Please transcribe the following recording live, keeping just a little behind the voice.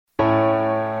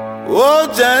Oh,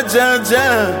 Jah, Jah,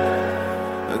 Jah,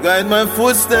 guide my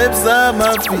footsteps on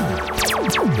my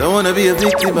feet. Don't wanna be a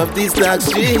victim of these dark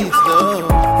streets, no.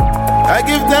 I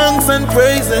give thanks and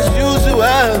praise as usual.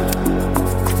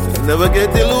 Never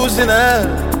get delusional,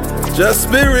 just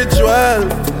spiritual.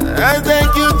 I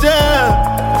thank you, Jah,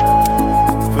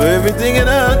 for everything and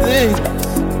all things.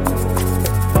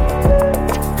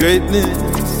 Greatness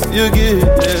you give,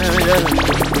 yeah.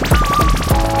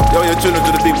 Yo, you're tuning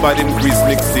to the Big Bad Increase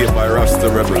mixtape by Rasta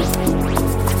Rebel.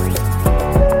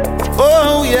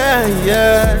 Oh yeah,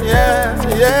 yeah, yeah,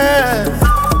 yeah.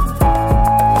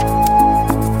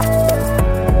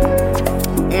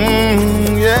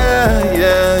 Yeah,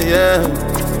 yeah,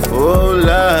 yeah. Oh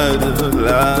Lord,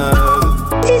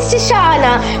 Lord. This is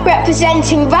Tashana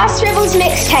representing Rasta Rebels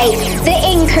mixtape, The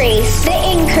Increase, The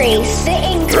Increase, The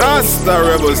Increase. Rasta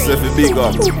Rebels, if you big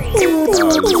up.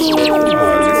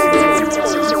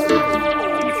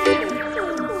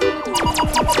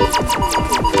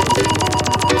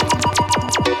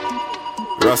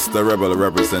 Rasta Rebel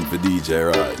represent for DJ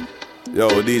Rai. Yo,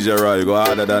 DJ Rai, you go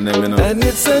harder than them, you know. And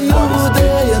it's a new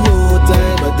day, a new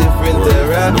time, a different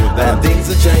era. And things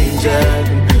are changing,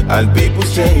 and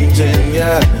people's changing,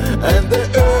 yeah. And the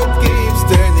earth keeps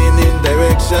turning in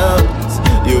directions.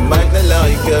 You might not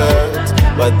like it,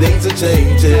 but things are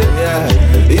changing, yeah.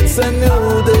 It's a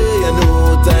new day, a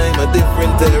new time, a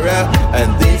different era.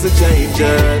 And things are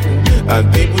changing,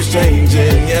 and people's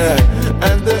changing, yeah.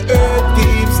 And the earth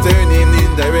keeps turning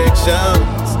in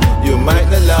directions. You might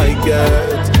not like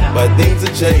it, but things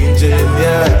are changing,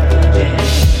 yeah.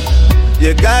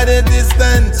 You gotta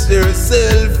distance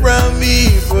yourself from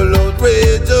evil,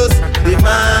 outrageous,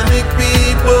 demonic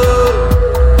people.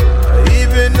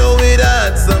 Even though it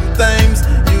hard, sometimes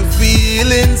you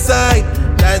feel inside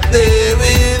that they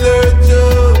will hurt you.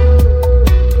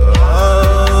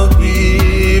 Oh,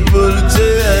 people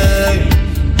change.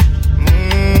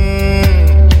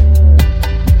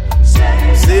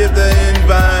 Save the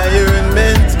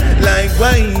environment,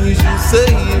 likewise you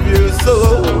save your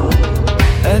soul.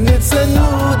 And it's a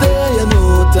new day, a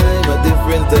new time, a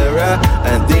different era.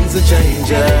 And things are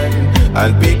changing,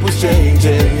 and people's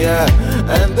changing, yeah.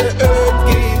 And the earth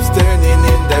keeps turning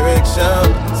in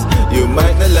directions. You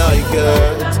might not like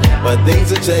it, but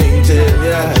things are changing,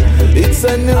 yeah. It's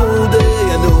a new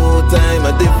day, a new time,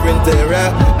 a different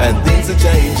era. And things are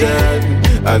changing,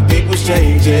 and people's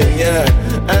changing, yeah.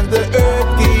 And the earth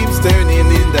keeps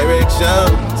turning in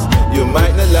directions. You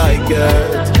might not like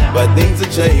it, but things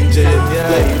are changing, yeah.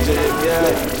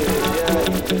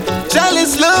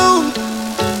 Chalice low,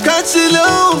 catch it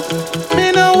low.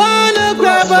 Me no wanna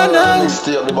grab a no.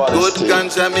 Good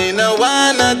ganja, me no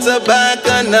wanna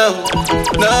tobacco, no.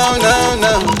 No, no,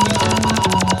 no.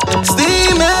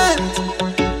 Steam it,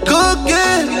 cook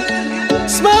it,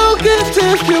 smoke it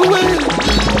if you will.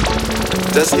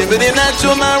 Just give me the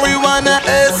natural marijuana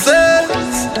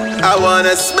essence. I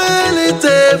wanna smell it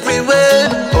everywhere.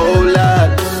 Oh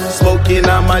Lord, smoking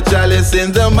on my chalice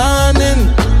in the morning.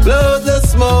 Blow the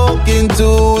smoke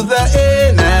into the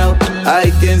air now. I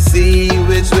can see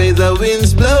which way the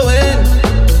wind's blowing.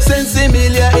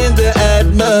 Sensimilia in the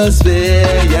atmosphere,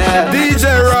 yeah. DJ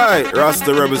Rai,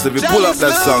 Rasta Rebels, if you pull up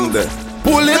that song there.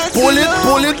 Pull it, pull it,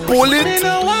 pull it, pull it.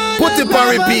 Put it on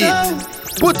repeat.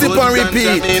 Put it on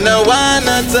repeat. Me no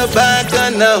wanna tobacco,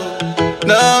 no.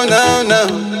 No, no,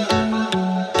 no.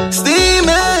 Steam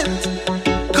it,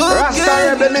 cook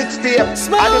Rasta Rebel mixtape,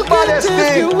 and the baddest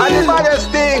thing, and the baddest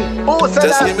thing. Who said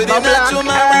just that? give me the natural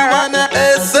marijuana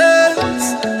essence.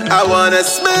 I wanna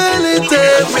smell it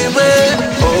everywhere.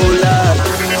 Oh Lord,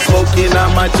 smoking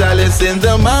on my chalice in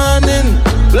the morning.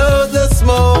 Blow the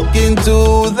smoke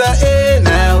into the air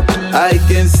now. I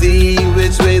can see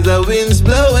which way the wind's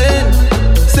blowing.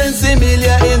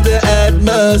 Sensimilia in the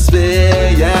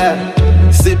atmosphere, yeah.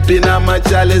 Sipping on my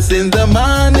chalice in the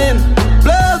morning.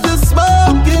 Blow the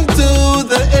smoke into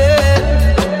the air.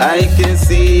 I can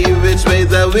see which way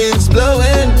the wind's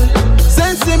blowing.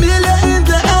 Sensimilia in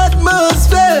the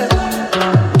atmosphere.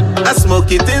 I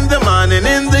smoke it in the morning,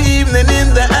 in the evening,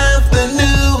 in the afternoon.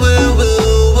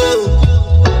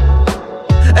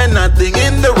 And nothing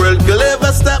in the world could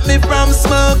ever stop me from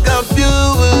smoke of you.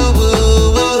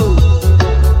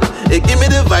 It give me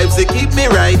the vibes, it keep me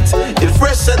right. It's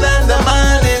fresher than the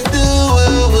morning dew.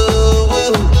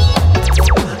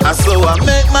 So I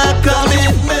make my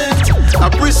commitment.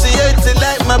 Appreciate it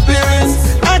like my parents.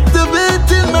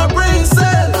 Activating my brain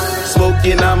cells.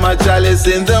 Smoking on my chalice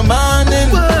in the morning.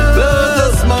 Blow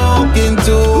the smoke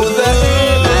into the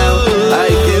air now.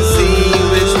 I can see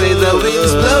which way the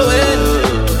wind's blowing.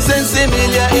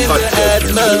 Sensimilia in the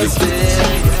atmosphere.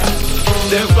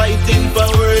 They're fighting for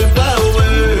world power.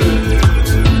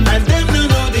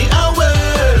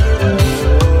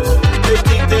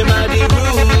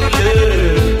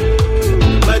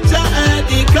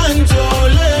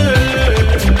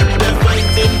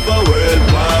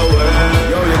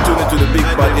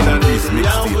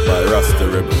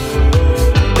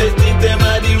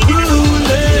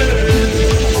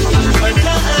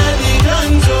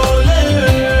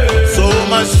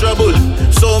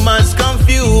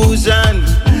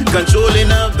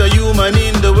 controlling of the human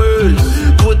in the world.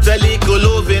 Put a little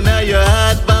love in your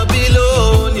heart,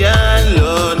 Babylonian,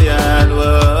 Lonian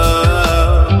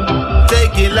world.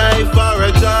 Taking life for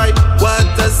a joy,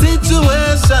 what a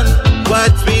situation.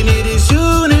 What we need is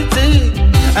unity.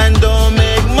 And don't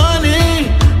make money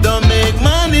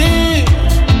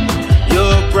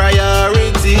your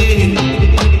priority.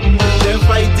 They're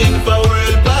fighting for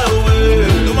world power,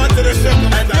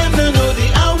 and them don't know the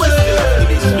hour.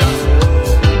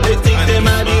 They think them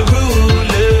are the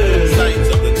rulers,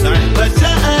 but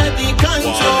you are the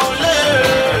controller.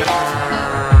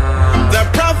 The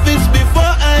prophets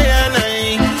before I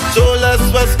told us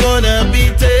what's gonna be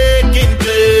taking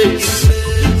place,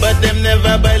 but them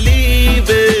never believe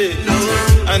it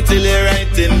until they're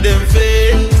right in them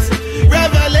face.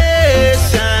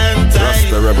 Revelation time.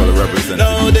 The rebel representative.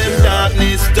 Now them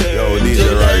darkness turn to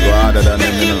light.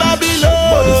 Making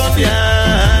Babylonian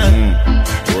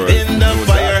in the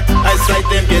fire. I sight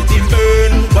them getting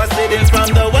burned. What's hidden from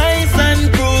the wise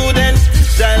and prudent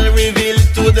shall reveal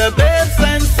to the babes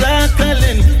and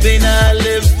suckling. We not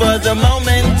live for the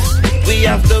moment. We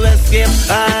have to escape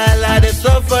all of the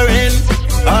suffering.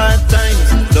 Hard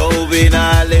times, though we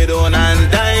not lay down and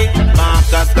die.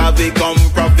 Marcus have become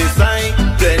prophesy.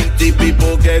 Plenty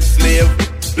people get slave,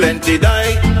 plenty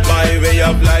die. My way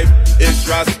of life is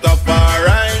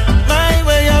Rastafari. My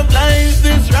way of life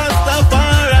is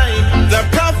Rastafari. The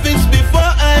prophets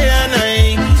before I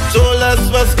told us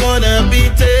what's gonna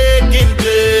be taking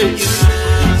place,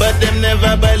 but them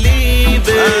never believe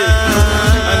it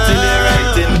until they're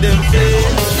right in them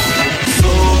face.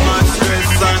 So much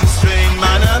stress and strain,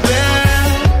 man, I bear.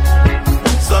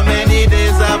 So many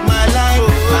days of my life,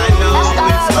 I know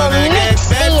it's gonna get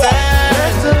better.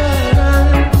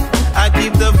 I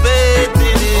keep the faith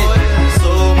in it.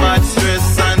 So much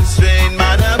stress and strain,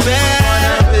 man, I bear.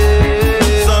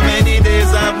 So many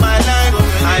days of my life,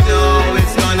 I know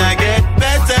it's gonna get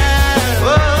better.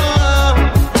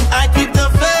 I keep the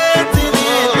faith in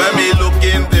it. When me look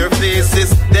in their faces,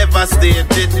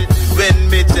 devastated. When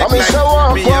me check me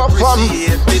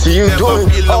appreciate it. See you doing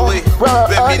away.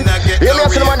 You may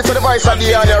see the man to the voice of the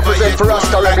year and represent for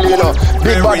Rasta Rebel, you know.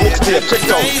 Big bad mixtape, check it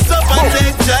out.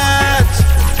 Take charge,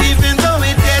 even though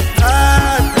it gets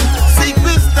hard. Seek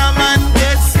wisdom and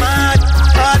get smart.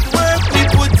 Hard work we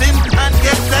put in and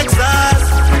get exhaust.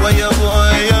 When you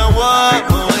walk,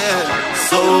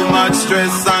 so much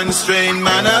stress and strain,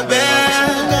 man, I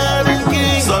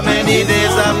bear. So many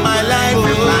days of my life,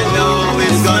 I know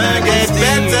it's gonna get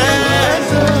better.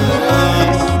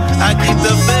 I keep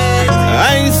the faith.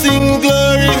 I sing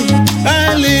glory,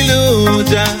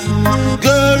 hallelujah.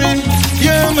 Glory,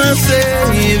 you're my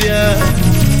savior.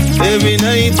 Every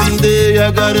night and day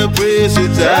I gotta praise you,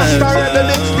 Jah.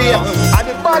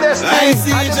 I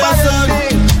see your sun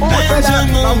and your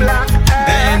moon,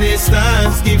 and the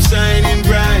stars keep shining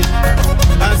bright.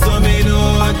 I saw me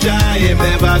know Jah is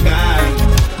never gone.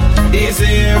 He's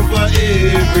here for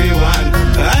everyone.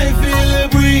 I feel the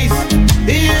breeze,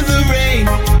 hear the rain.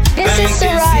 This is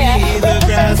Soraya,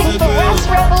 representing for West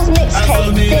Rebels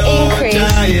mixtape, The Increase.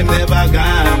 I am never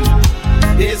gone.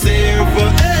 He's here for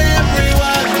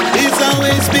everyone. He's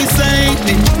always beside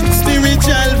me.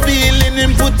 Spiritual feeling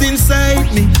him put inside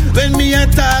me. When me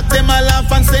attack them, I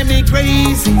laugh and say me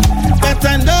crazy. But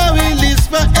I know he lives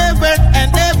forever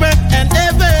and ever and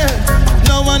ever.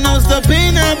 No one knows the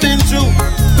pain I've been through.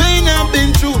 Pain I've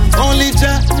been through. Only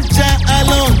Jah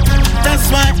alone. That's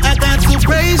why I got to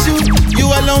praise you. You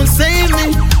alone save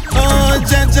me. Oh,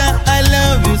 Jah, I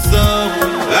love you so.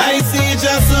 I see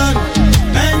your sun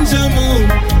and your moon,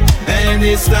 and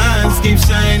the stars keep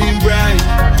shining bright.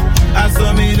 I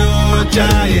saw me know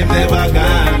Jah is never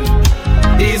gone.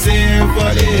 He's here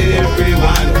for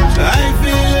everyone. I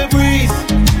feel the breeze,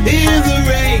 hear the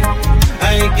rain.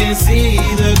 I can see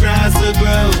the grass to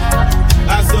grow.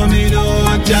 I saw me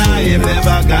know Jah is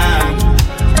never gone.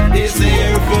 He's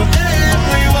here for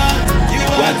everyone.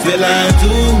 What will I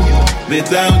do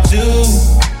without you?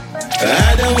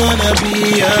 I don't wanna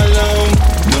be alone.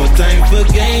 No time for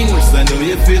games, I know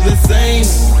you feel the same.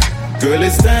 Girl,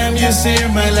 it's time you share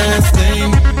my last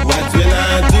name. What will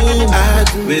I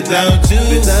do without you?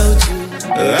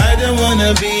 I don't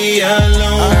wanna be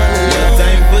alone. No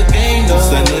time for games,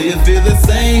 I know you feel the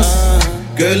same.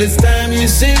 Girl, it's time you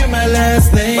share my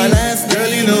last name. Girl,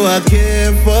 you know I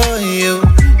care for you.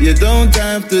 You don't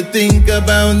have to think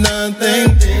about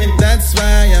nothing. That's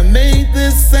why I made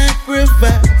this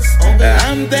sacrifice.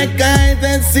 I'm that guy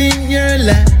that's in your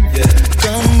life.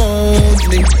 Come hold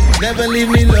me, never leave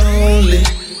me lonely.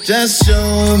 Just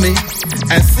show me,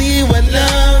 I see what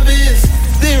love is.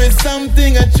 There is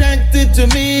something attracted to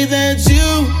me that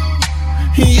you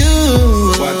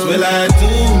you. What will I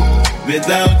do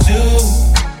without you?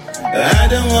 I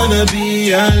don't wanna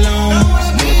be alone.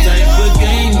 No time for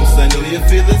games, I know you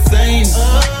feel the same.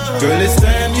 Girl, it's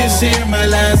time you share my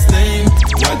last name.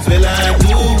 What will I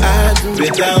do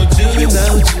without you?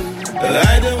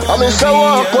 I don't wanna be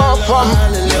alone.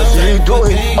 You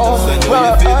doing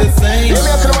well. Give me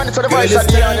a money to the voice of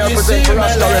the honor present for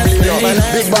Rasta Rebellion.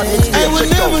 Big bad mixtape. I will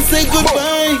never say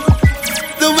goodbye.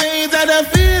 The way that I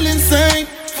feel inside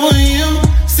for you,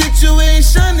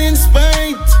 situation in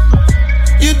spite.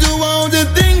 You do all the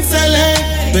things I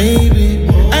like, baby.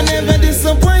 I never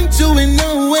disappoint you in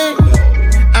no way.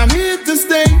 I'm here to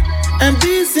stay and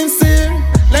be sincere.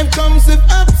 Life comes with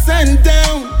ups and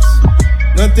downs.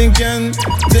 Nothing can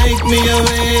take me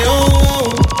away. Oh,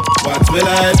 what will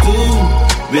I do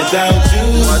without you?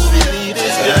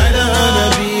 I don't wanna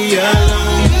be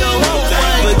alone. No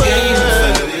time for games.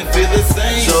 I know you feel the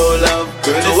same. So love,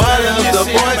 girl, so I love the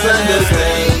boys and the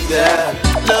things. Yeah,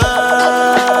 love.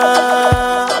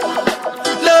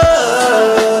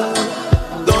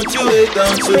 Don't you wait,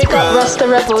 don't you Pick up Rasta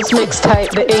Rebels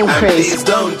mixtape, The Increase. Please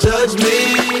don't judge me.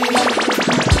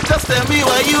 Just tell me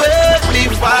why you hate me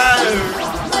fire.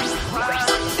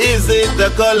 Is it the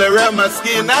color of my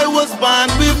skin? I was born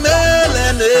with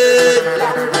melanin.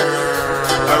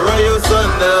 A royal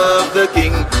son of the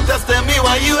king. Just tell me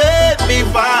why you hate me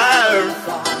fire.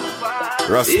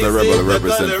 Rasta Rebel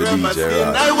represent the DJ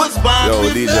Rod. I was born Yo,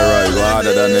 with DJ Rod, you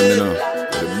harder than him, you know.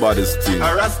 The baddest team.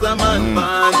 A Rasta man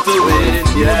born to win,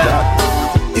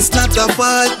 yeah. It's not a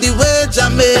fault the way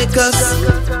Jamaicans.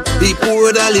 The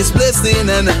poor all is blessing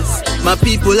on us. My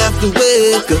people have to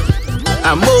wake up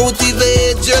and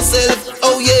motivate yourself.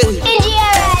 Oh yeah.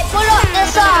 India, pull up the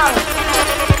song.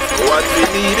 What we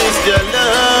need is your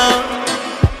love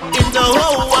in the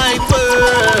whole wide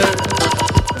world.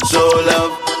 Show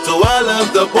love to all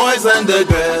of the boys and the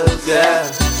girls. Yeah.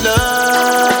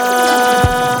 Love,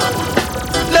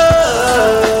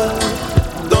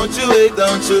 love. Don't you hate,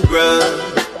 don't you grudge.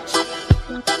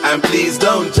 And please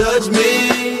don't judge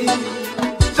me.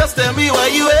 Just tell me why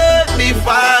you hate me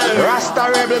fire.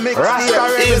 Rasta Rebel mix.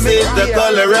 Is it the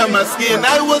color of my skin?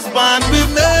 I was born with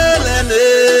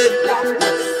melanin.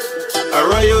 A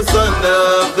royal son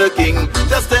of the king.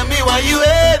 Just tell me why you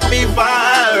hate me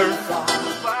fire.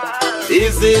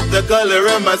 Is it the color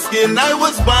of my skin? I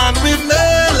was born with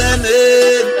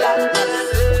melanin.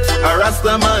 A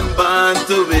Rasta man born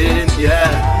to win,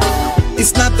 yeah.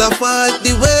 It's not a fault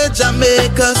the way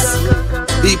Jamaicans.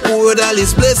 The poor all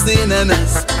is blessing on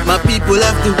us. My people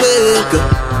have to wake up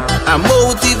and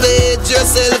motivate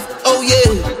yourself. Oh yeah.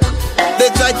 They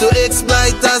try to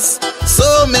exploit us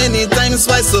so many times.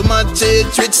 Why so much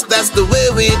hatred? That's the way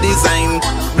we design.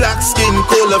 Black skin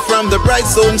color from the bright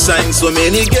sunshine. So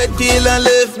many get killed and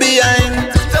left behind.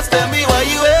 Just tell me why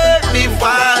you hate me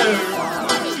fire.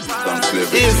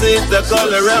 Is it the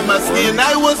color of my skin?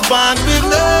 I was born with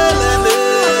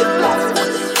melanin.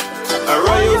 A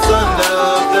royal son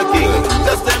of the king.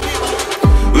 Just tell me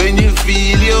when you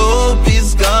feel your hope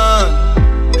is gone.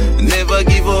 Never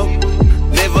give up,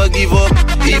 never give up.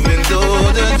 Even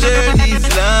though the journey's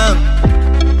long,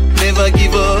 never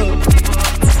give up.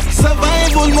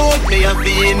 Survival mode me a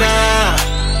finna.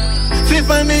 Fifth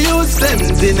and me use them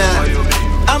dinner.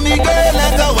 And me girl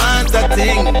like I want a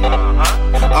thing.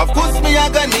 Of course me I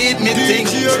gonna need me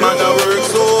things. Man I work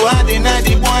so hard in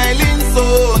the boiling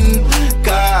sun.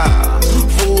 Car,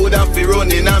 food and fi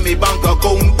running on me bank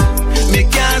account. Me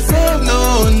can't save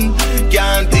none.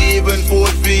 Can't even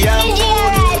afford fi am.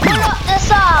 India, pull up the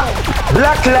song.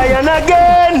 Black Lion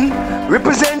again,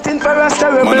 representing for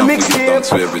Rasta Rebel mixtape.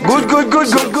 Good,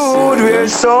 we're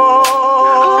so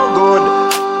good.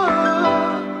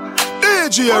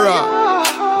 DJ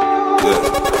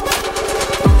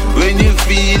When you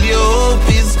feel your hope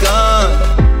is gone,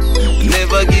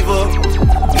 never give up,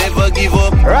 never give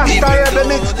up. Rasta Rebel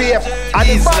mixtape.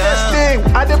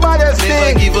 And the baddest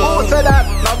thing. Who said that?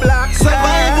 No black.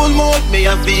 Survival mode me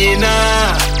a finna.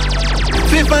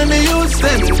 Fifth and me use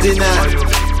them dinner.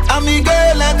 And me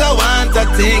girl like I want a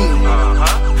thing.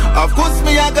 Of course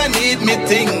me I gonna need me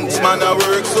things. Man I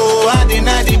work so hard in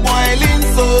the boiling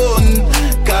sun.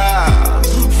 Car,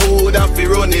 food and fi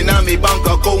running on me bank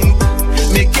account.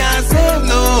 Me can't save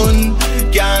none.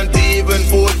 Can't even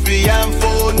afford fi and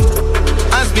phone.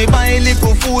 As me buy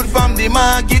little food from the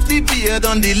market, the beer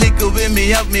on the liquor when me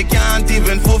have, me can't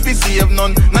even afford fi save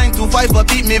none. 9 to 5 but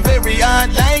beat me very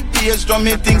hard like bass drum.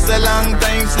 Me thinks a long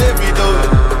time slavery though.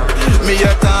 Me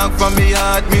a talk from me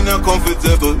heart, me no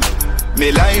comfortable.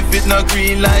 Me life is not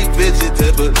green like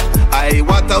vegetable. I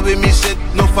water with me shit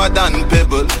no far than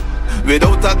pebble.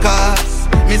 Without a cause,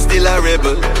 me still a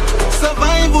rebel.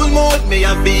 Survival mode, me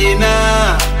a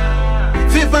beginner.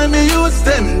 Fi find me use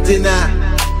them dinner.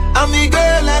 And me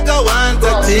girl like I want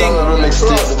a thing.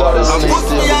 And put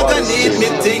me I can need me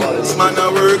things. Man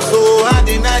I work so hard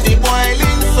in the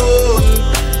boiling sun.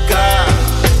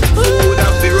 Food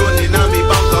and be running on me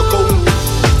bank account.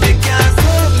 They can't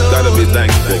save no. Gotta be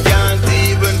thankful. Can't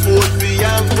even vote for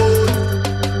your food.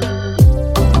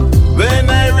 When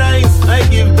I rise, I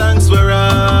give thanks for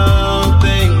all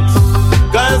things.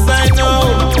 Cause I know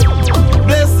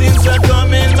blessings are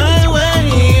coming my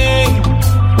way.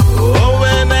 Oh,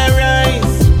 when I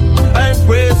rise, I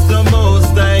praise the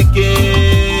Most High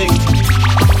King.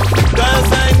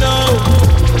 Cause I know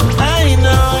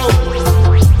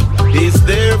He's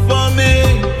there for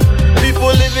me.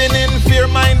 People living in fear,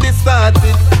 mind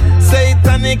distorted.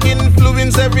 Satanic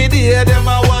influence every day. Them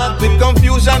I walk with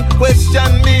confusion,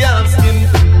 question me asking.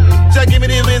 Jah give me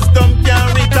the wisdom,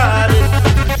 can't retard it.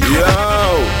 Yo,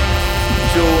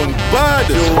 June Bad.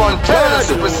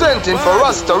 Spontaneous representing for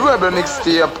Rasta Rebel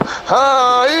mixtape.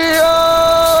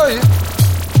 Hi.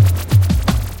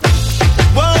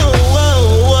 Whoa,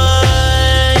 whoa, whoa.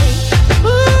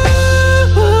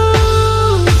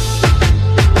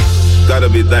 Gotta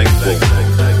be thankful.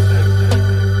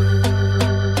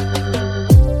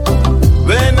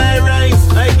 When I rise,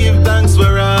 I give thanks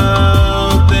for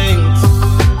all things.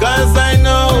 Cause I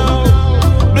know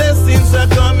blessings are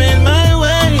coming my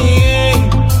way.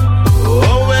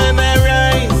 Oh, when I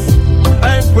rise,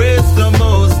 I praise the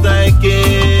Most High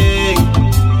King.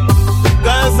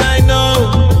 Cause I know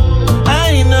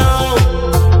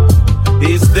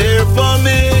He's there for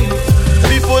me.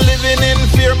 People living in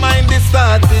fear, mind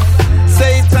distorted.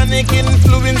 Satanic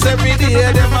influence every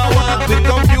day. Them I walk with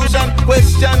confusion,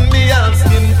 question me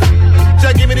asking.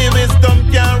 Jah give me the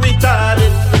wisdom, can't retard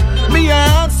it. Me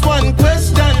ask one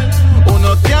question. Who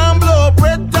no can blow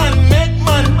bread and make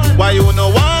man? Why you no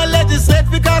want legislate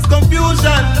because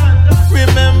confusion?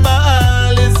 Remember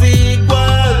all is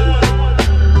equal.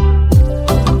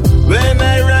 When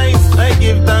I rise, I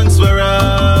give thanks for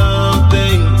all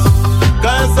things.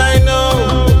 Cause I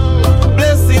know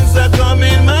blessings are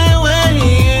coming my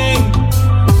way.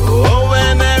 Oh,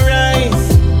 when I rise,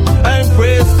 I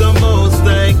praise the Most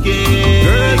High King.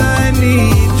 Girl, I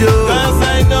need you. Cause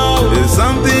I know There's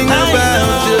something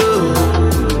about you.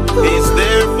 He's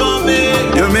there for me.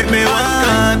 You make me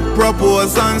want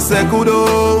propose and say good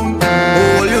home.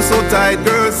 Hold you so tight,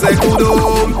 girl, say good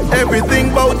home.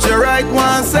 Everything about you right,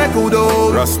 one say good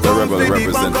home. Rasta Rebel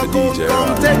represent the DJ Come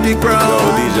Rod. take the crown. Yo,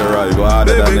 DJ Rod, go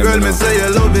harder than Baby them, girl, you me know. say your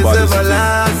love is Body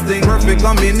everlasting. Perfect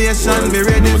combination, me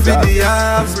ready for the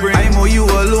offspring. I'm all you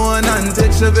alone and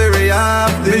text you very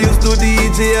often. Me used to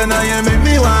DJ and now you make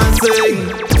me want sing.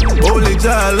 Holy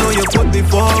Jah alone you put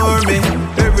before me.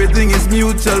 Everything is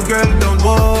mutual, girl, don't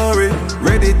worry.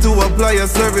 Ready to apply your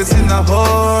service in a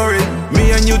hurry.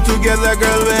 Me and you together,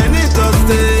 girl, when it does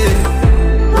stay.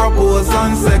 Propose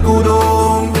and say good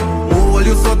home. Hold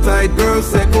you so tight, girl,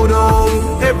 say good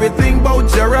home. Everything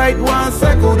about you right, one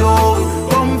say good home.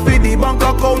 Come for the bank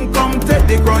account, come take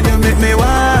the crown, you make me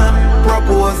want.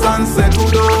 Propose and say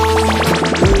good home.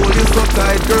 Hold you so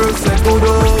tight, girl, say good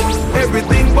home.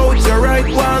 Everything about you right,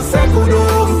 one say good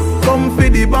home. Come for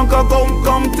the bank account,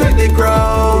 come take the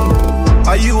crown.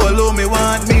 Are you alone, me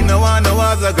want me, no one, no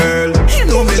other girl. You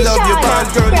know me love you, bad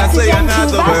girl, I say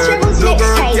another word. No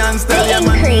girl can tell you,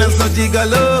 man, that's no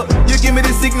gigolo. You give me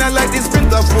the signal like the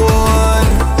sprinter phone.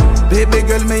 Baby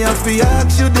girl, may I fi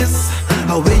ask you this?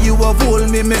 How way you have hold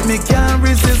me, make me can't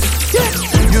resist. Yeah.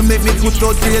 You make me put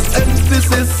out great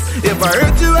emphasis. If I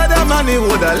hurt you at a man, it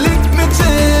woulda licked me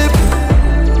cheap.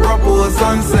 Propose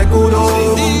and say good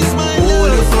home.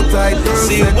 Hold you so tight, girl,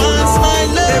 say good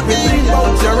home. Everything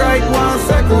about you right, one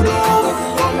say good home.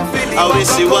 I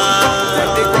wish you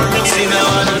want. She now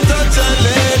wanna touch and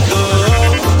let go.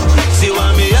 She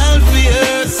want me all for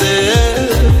herself.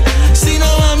 She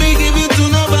now want me give it to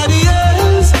nobody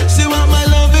else. She want my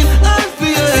loving all for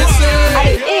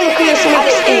herself.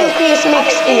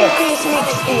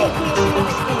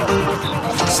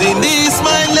 She needs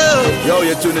my love. Yo,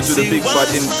 you're tuning to the Big Bad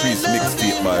Increase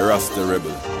mixtape by Rasta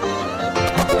Rebel.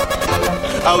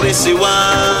 I wish she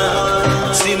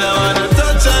want. She now wanna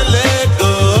touch and let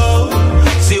go.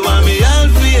 She want me all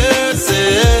for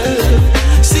herself.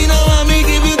 She now want me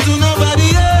give it to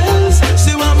nobody else.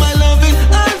 She want my loving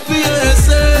all for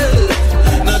herself.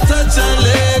 Now touch and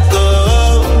let go.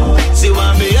 She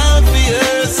want me all for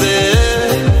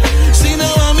herself. She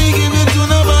now want me give it to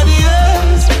nobody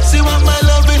else. She want my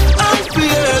loving all for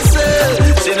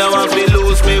herself. She now want me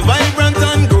lose me vibrant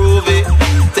and groovy.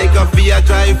 Take a fear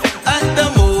drive at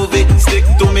the movie. Stick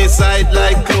to me side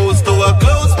like close to a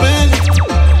close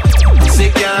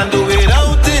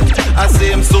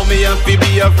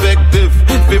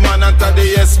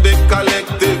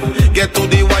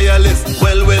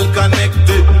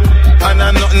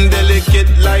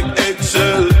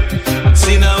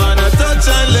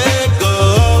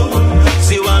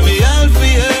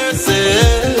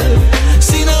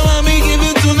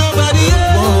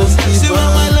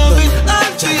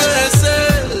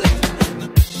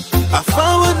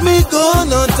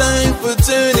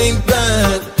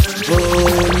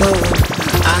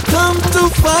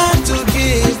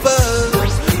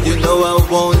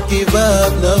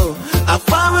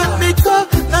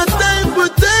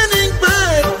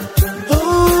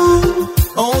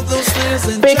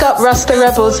Rasta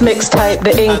Rebels mixtape,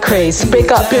 The Increase.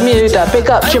 Big up Bermuda, big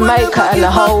up Jamaica and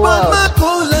the whole world.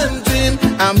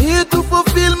 I'm here to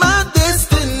fulfill my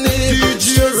destiny.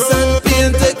 Stress and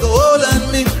pain take a hold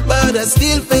on me, but I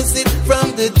still face it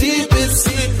from the deepest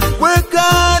sea. Work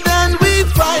hard and we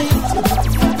fight.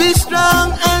 Be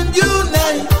strong and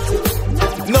unite.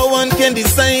 No one can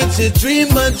decide your dream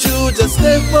but you. Just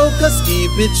stay focused,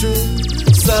 keep it true.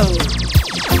 So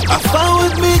I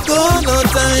found me go, no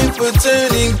time for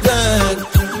turning back.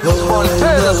 Oh,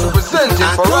 no.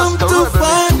 I come too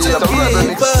far to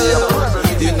give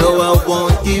up. You know I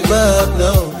won't give up,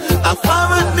 no. I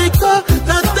found me go,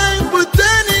 no time for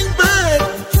turning back.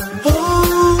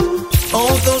 Oh,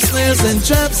 all those snares and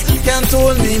traps can't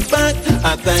hold me back.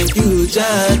 I thank you,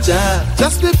 Jah Jah.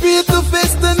 Just prepare to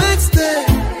face the next day.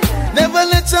 Never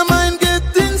let your mind get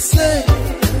enslaved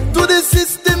to the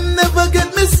system, never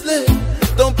get misled.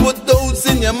 Don't put those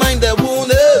in your mind that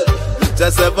won't help.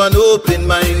 Just have an open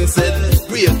mindset.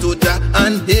 Pray to Jah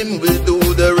and Him will do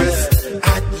the rest.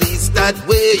 At least that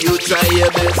way you try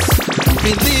your best.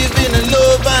 Believe in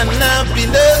love and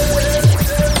happiness.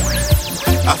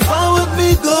 I found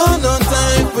me gone on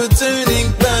time for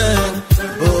turning back.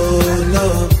 Oh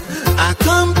no, I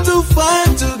come too far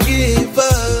to give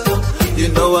up. You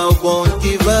know I won't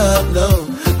give up, no.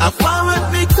 I found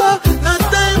me gone, no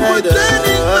time for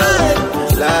turning back.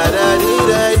 La da di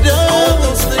da do. All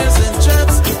those snares and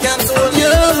traps can't hold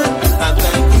you. I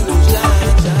thank you, Jah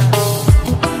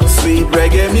Jah. Sweet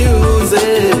reggae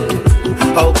music.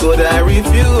 How could I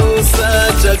refuse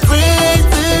such a great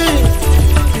thing?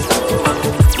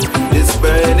 It's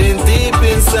burning deep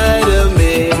inside of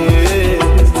me.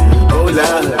 Oh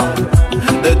Lord,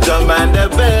 the drum and the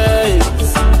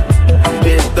bass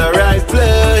hit the right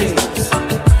place.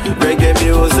 Reggae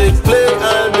music play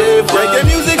all day. Reggae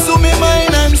music to me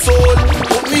mind and soul.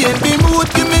 Put me in the mood,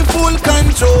 give me full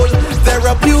control.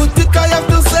 Therapeutic, I have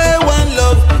to say one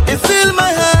love. It fill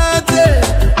my heart,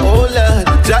 yeah. Oh Lord,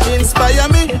 Jah inspire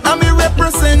me, I'm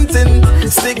representing.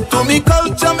 Stick to me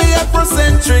culture, me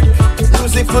Afrocentric.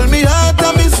 Music full me heart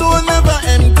and me soul never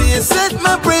empty. Set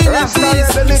my brain at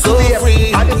peace, so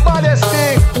free. And the baddest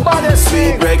thing,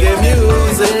 Sweet reggae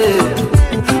music.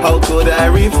 How could I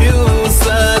refuse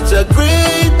such a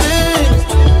great thing?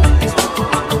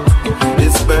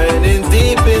 It's burning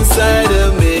deep inside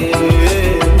of me.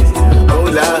 Oh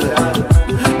Lord,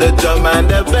 the drum and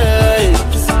the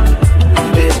bass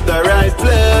hit the right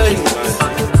place.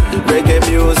 Reggae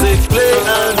music play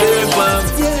all day long.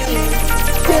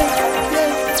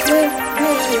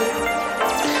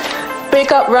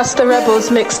 Big up Rasta Rebels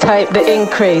mixtape, The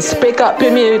Increase. Big up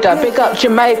Bermuda, big up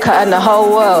Jamaica and the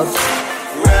whole world.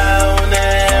 Round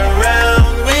and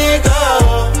round we go,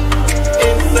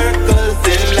 in circles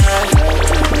in life.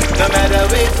 No matter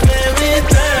which way we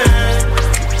turn,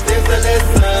 there's a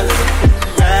lesson.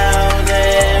 Round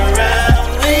and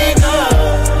round we go,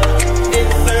 in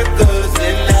circles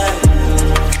in life.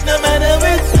 No matter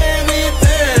which way we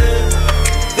turn,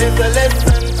 there's a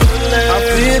lesson to learn. I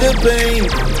feel the pain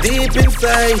deep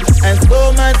inside and so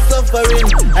much suffering.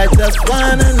 I just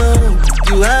wanna know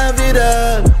you have it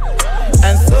all.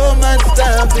 And so much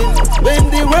starving. When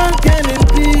the world can in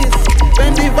peace,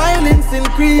 when the violence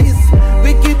increase,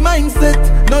 wicked mindset,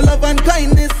 no love and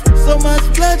kindness, so much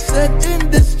bloodshed in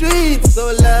the streets. So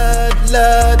Lord,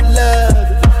 Lord, Lord,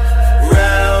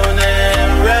 round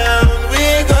and round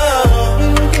we go,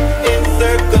 in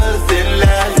circles in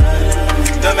life.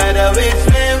 No matter which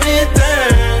way we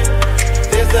turn,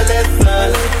 there's a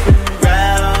lesson.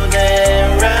 Round and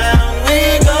round we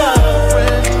go,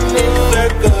 in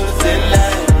circles in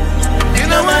life. You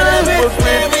know matter which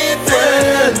way we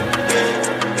turn.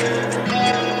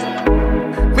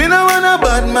 Me no wanna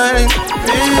bad mind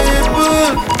people,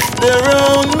 they're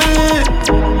around me.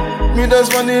 Me just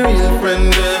want the real friend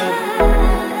them,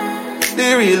 the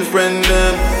real friend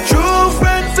them. True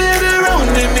friends fade around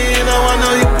me. Me no wanna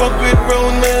hypocrite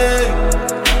round me.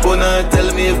 Who not tell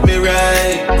me if me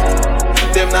right,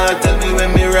 them not tell me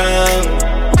when me wrong.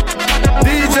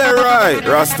 DJ Right,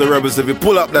 Rasta Rebels, if you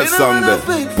pull up that song there.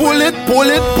 Pull it, pull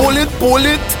it, pull it, pull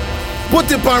it. Put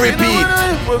it on repeat.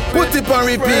 Put it on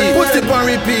repeat. Put it on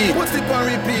repeat. Put it on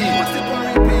repeat.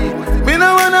 Me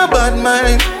no wanna bad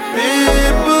mind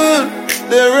people,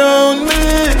 they're around me.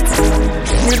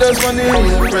 Me just want the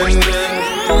real friend them,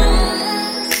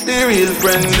 the real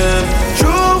friend them.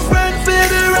 True friend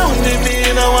fade around me.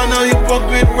 Me no wanna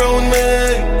hypocrite round me.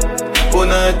 Who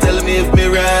not tell me if me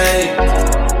right,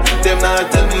 them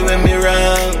not tell me when me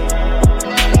wrong.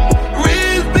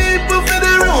 Real people fade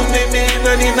around me. Me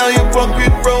no need no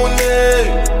hypocrite round me.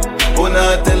 Who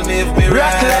not tell me if me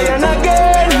right,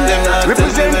 them not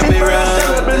tell me when me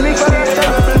wrong.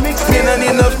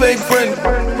 friend.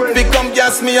 Become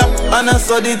gas me up and I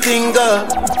saw the thing go.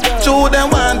 True them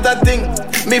want a thing.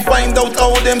 Me find out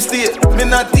how them stay. Me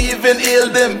not even hail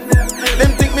them.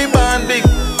 Them think me born big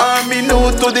or me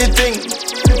new to the thing.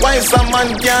 Why some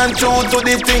man can't true to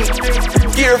the thing?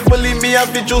 Carefully me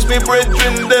have to choose me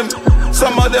brethren them.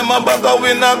 Some of them are back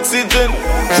with oxygen.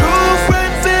 True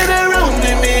friends say they round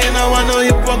me, and I want no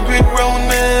hypocrite round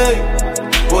me.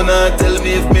 Who not tell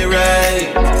me if me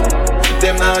right?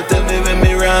 Them not tell me when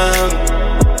me wrong.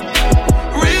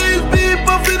 Real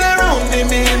people feel around me,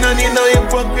 and I need no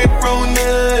hypocrite round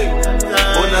me.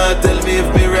 Who not tell me if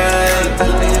me right?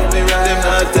 Tell me if me right. Them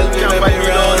not tell me when me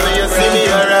wrong. You see me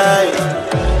alright.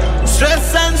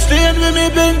 Stress and strain when me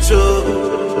been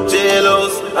through.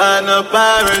 Jailhouse and a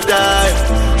paradise,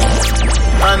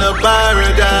 and a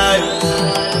paradise.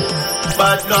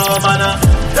 But no man,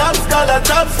 top scholar,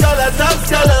 top scholar, top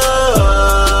scholar.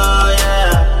 Oh,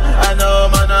 yeah, I know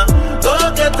man, go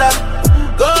get her,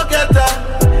 go get her.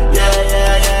 Yeah,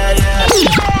 yeah, yeah, yeah.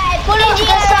 Pull up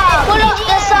the song, pull up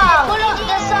the song, pull up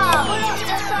the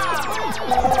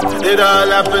song. It all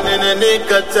happened in a nick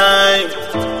of time.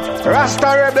 Rasta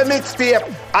Rebel mixtape,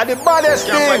 and the baddest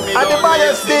thing, and the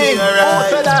baddest thing. Who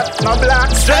said that? No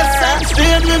black. Stress and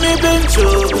strain when me been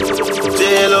through.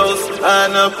 Jailhouse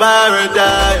and a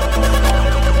paradise,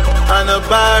 and a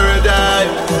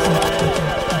paradise.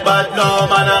 But no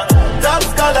man, top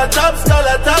scholar, top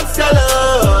scholar, top scholar.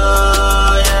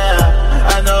 Oh, yeah,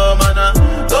 I know man,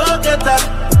 go get her,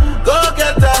 go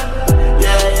get her.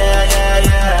 Yeah, yeah, yeah,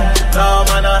 yeah. No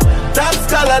man, top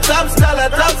scholar, top scholar,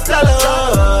 top scholar.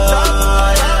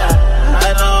 Oh, yeah,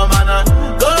 I know man,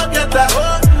 go get her,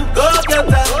 go get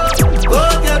her, go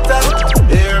get her.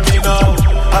 Hear me now,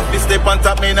 happy step on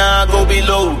top, me nah go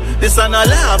below. This a no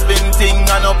laughing thing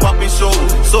and no poppy show.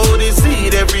 Sow the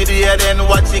seed every day then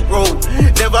watch it grow.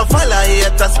 Never follow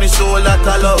haters, me show lot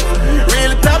of love.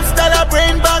 Real top scholar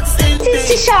brain box in This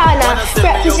is Shana,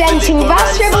 representing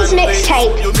Vast Rebels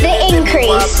mixtape, The Increase.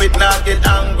 Get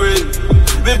angry.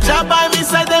 The job by me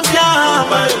said them can't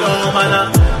buy no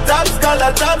man. Top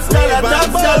scholar, top scholar, top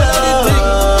scholar.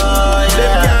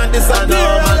 Them can't disappear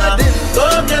all of them. Go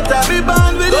get her, be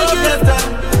born with it. Go get her.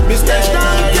 Mr.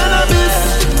 Stan Cannabis.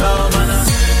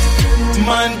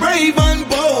 Man brave and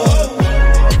bold.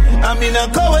 I'm in a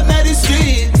coward na the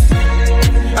streets.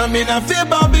 I'm in a fear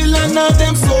Babylon of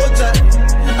them soldier.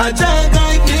 A giant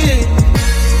like me.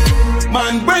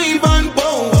 Man brave and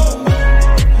bold.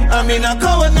 I'm in a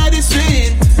coward na the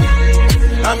streets.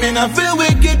 I'm in a fear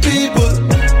wicked people.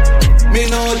 Me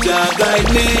no Jah guide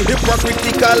me.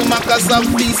 Hypocritical mockers of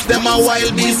beasts, them a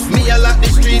wild beasts. Me a lock the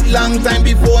street long time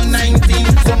before 19.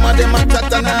 Some of them a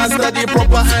chat and a study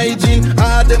proper hygiene.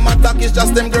 All them attack is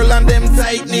just them girl and them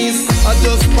tight knees. I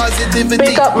just positivity.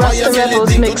 Big up Rasta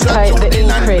Rebels mixtape, The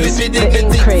Increase, The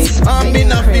Increase. I'm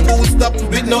in a fi boost up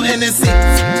with no NSC.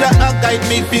 Jah guide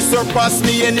me fi surpass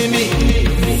me enemy.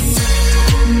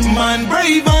 Man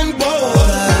brave and bold.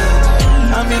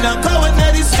 I'm in a coward na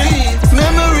the streets.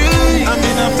 Memory. I'm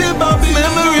in a feel Bobby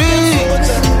memory.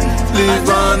 Live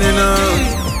on in a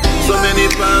so many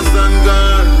past and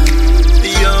gone.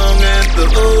 The young and the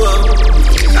old.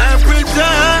 Africa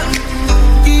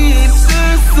keeps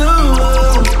their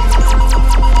soul.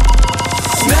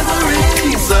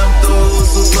 Memories of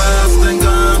those who passed and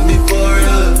gone before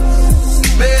us.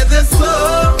 May their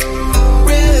soul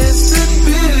rest in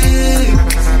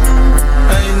peace.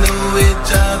 I know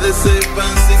each other safe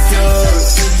and secure.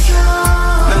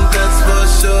 And that's for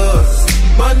sure.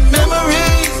 But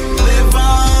memories live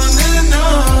on and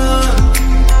on.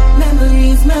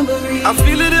 Memories, memories. I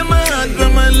feel it in my heart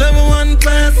when my loved one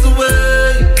passed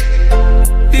away.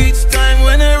 Each time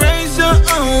when I rise, you're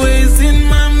always in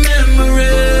my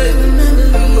memory.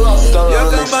 You're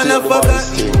gone and forgot.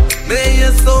 May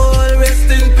your soul rest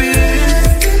in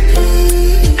peace.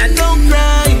 And don't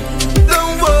cry,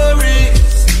 don't worry.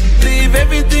 Leave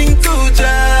everything to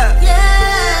Jah.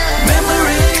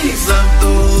 Memories of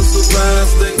those who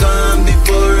passed and gone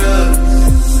before us.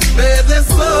 May their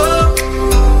soul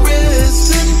rest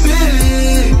in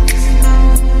peace.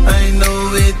 I know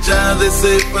each other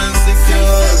safe and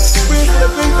secure.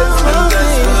 And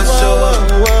that's for sure.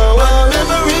 But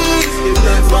memories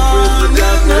live on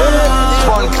and on.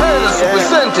 Spontaneous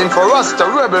presenting for Rasta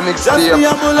Rebel mixtape. Just be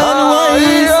humble and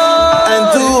wise and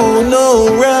do no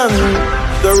wrong.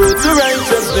 The road to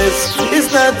righteousness is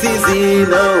not easy,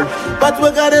 no. But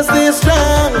we gotta stay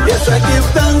strong. Yes, I give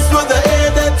thanks for the air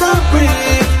that I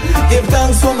breathe. Give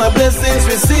thanks for my blessings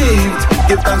received.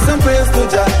 Give thanks and praise to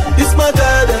Jah. It's my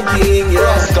God and King,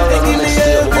 yeah. He give me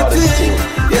everything.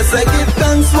 Yes, I give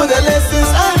thanks for the lessons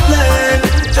I've learned.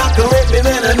 Jah correct me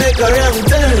when I make a wrong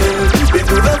turn. Been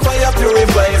through the fire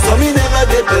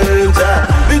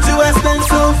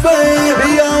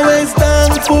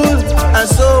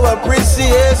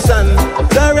appreciation.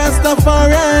 The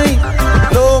Rastafari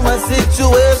know my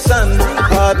situation.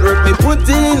 Hard work me put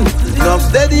in, enough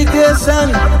dedication.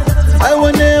 I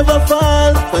will never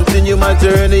fall, continue my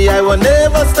journey, I will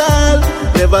never stall.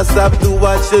 Never stop, do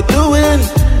what you're doing,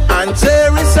 and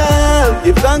cherish all.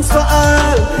 Give thanks for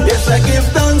all. Yes, I give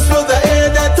thanks for the air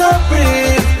that I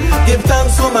breathe. Give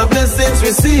thanks for my blessings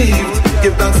received.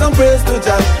 Give thanks and praise to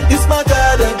Jah. It's my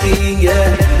God and King,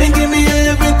 yeah. And give me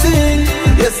everything.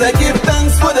 Yes, I give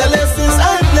thanks for the lessons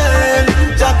I've learned.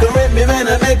 Jah correct me when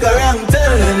I make a wrong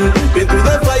turn. Been through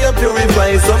the fire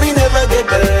purify, so me never get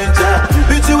burned. Jah,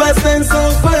 with you I stand so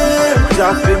firm.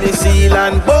 Jah for me shield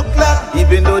and buckler.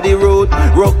 Even though the road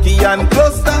rocky and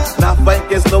cluster, not fight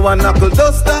against no one knuckle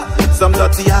duster. Some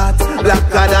dirty heart,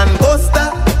 blacker than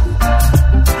buster.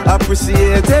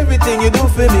 Appreciate everything you do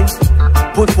for me.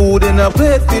 Put food in a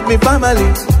plate, feed me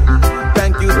family.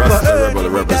 Thank you Rasta for Rebel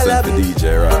represent the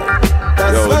DJ Right.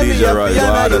 Yo, DJ Right, go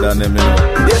harder than them, you know.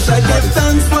 Yes, I give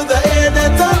thanks for the air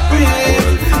that I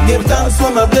breathe. Give thanks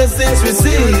for my blessings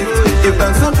received. Give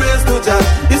thanks and praise to Jah.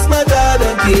 It's my God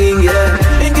and King, yeah.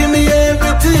 And give me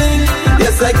everything.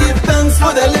 Yes, I give thanks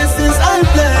for the lessons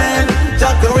I've learned.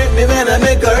 Jah correct me when I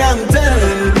make a wrong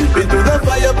turn. Been through the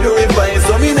fire purifying,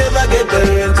 so me never get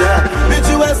burned.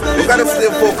 We gotta stay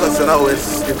focused and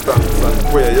always give thanks and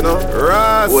pray, you know?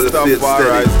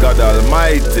 Rastafari is God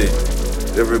Almighty.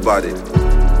 Everybody.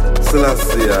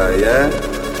 Selassie, yeah?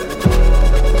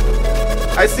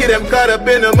 I see them caught up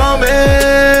in a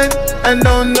moment and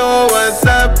don't know what's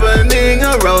happening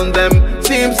around them.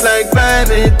 Seems like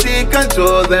vanity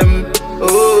control them.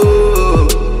 Oh,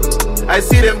 I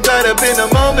see them caught up in a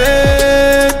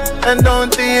moment and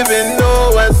don't even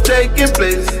know what's taking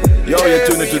place. Yo, you're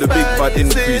tuning to the Big Fat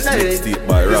Increase mixtape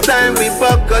by Rasta. This time we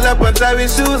buckle up and tie we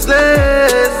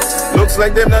shoeless. Looks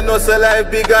like them not know so life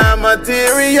bigger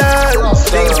material.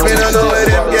 Things we don't know where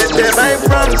them get their mind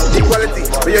from. Equality,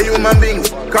 we are human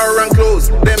beings. Car and clothes,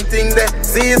 them things they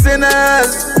seasonal.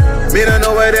 Me don't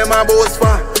know where them are boast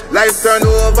for. Life turn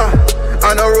over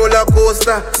on a roller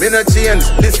coaster. Me no change,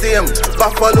 the same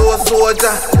Buffalo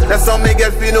soldier. That's how me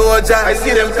get feel no Jah. I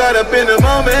see them caught up in the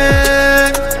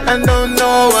moment and don't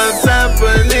know what's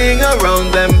happening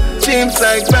around them. Seems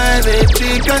like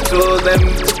vanity control them.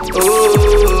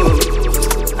 Oh,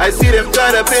 I see them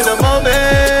caught up in the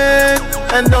moment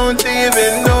and don't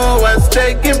even know what's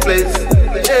taking place.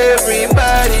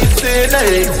 Everybody's in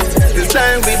it. This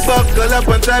time we buckle up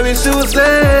and tie we shoeless.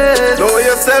 Know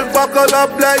yourself, buckle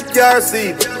up like your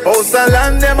seat. House and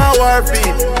land, them a war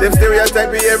feet. Them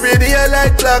stereotype me every day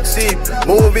like black sheep.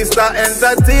 Movie star,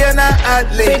 entertainer,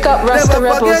 athlete. Big up Rasta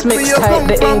Rebels mixtape,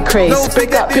 The Increase.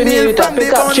 Big up Bermuda,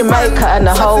 big up Jamaica and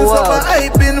the whole world.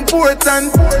 Hype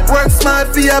important. Work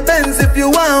smart for your Benz if you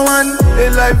want one.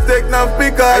 In life take no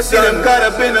precaution. I see them caught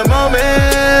up in the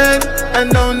moment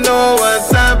and don't know what's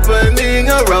happening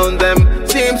around them.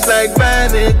 Seems like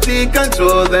vanity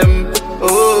control them.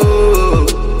 Oh,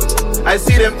 I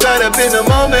see them caught up in the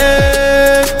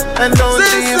moment and don't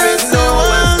even know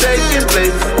what's taking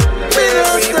place.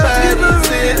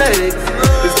 Everybody's in it.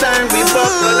 It's time we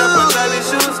buckle up and tie the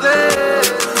shoes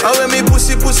late. And when me push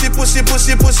it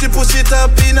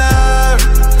up in her,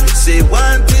 she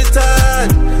want it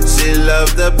hard. She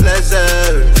love the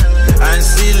pleasure and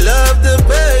she love the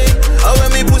pain. And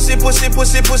when me push it up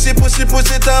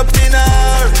in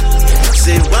her,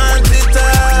 she want it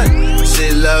hard.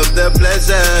 She love the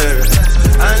pleasure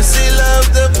and she love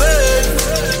the pain.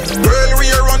 Girl, we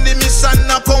are on the mission,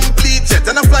 not complete yet.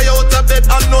 And I fly out of bed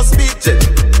and no speech yet.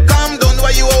 Calm down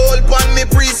while you hold on me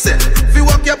preset. If you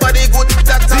walk your body good,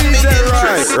 that's a me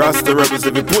interest. Rasta Rebels,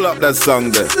 if you pull up that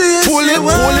song there. Pull it.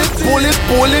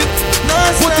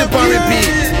 Put it on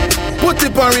repeat. Put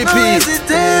it on repeat.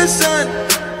 Hesitation,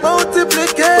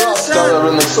 multiplication.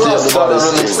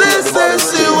 Say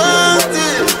she want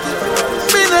it.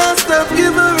 Me not stop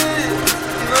giving it.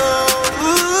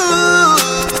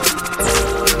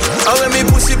 Oh, when me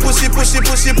push it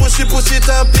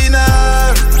up in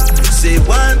her, she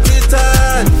want it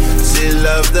hard. She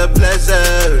love the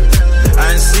pleasure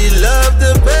and she love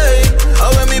the pain.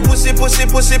 Oh, when me push it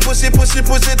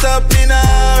up in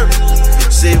her,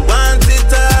 she want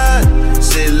it hard.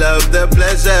 She love the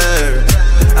pleasure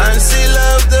and she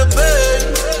love the pain.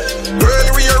 Girl,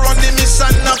 we are on the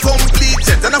mission, not complete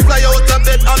yet. And I fly out of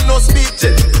bed and no speech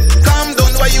yet. Calm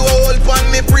down while you hold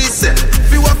on me preset.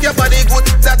 If you walk your body good,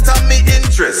 that's a me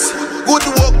interest. Good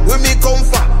work with me come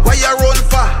for, why you run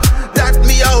for? That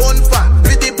me a hunt for,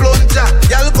 with the plunger.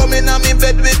 Y'all come in on me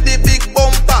bed with the big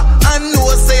bumper. And no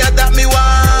say that me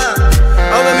want.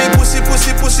 And when me push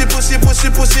push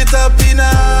it up in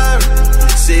her.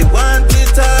 She want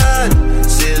it hard.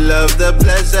 She love the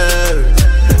pleasure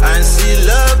and she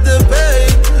love the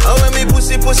pain. Oh, when me push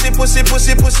it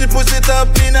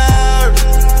up in her.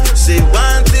 She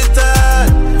want it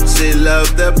hard. She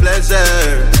love the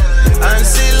pleasure and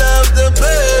she love the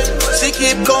pain. She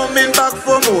keep coming back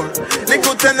for more.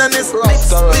 Little tenderness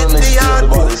mixed with the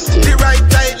hardcore. The right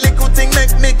tight little thing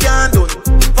make me can't do.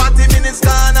 40 minutes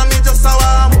gone and me just a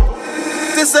warm.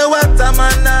 This is what a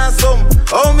man awesome.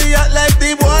 Oh, me act like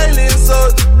the boiling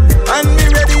sun. And me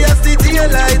ready as the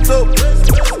daylight up.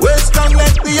 We're strong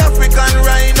like the African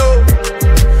rhino.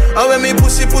 Oh, when me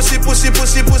push it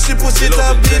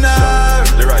up in her.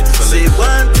 She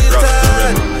want it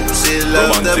hard. She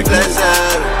love the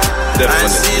pleasure and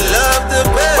she love the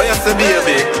pain. What you say,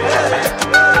 baby?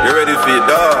 You ready for it,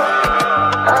 dog?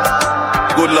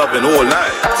 Good loving all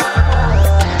night.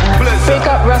 Big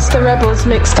up Rasta Rebels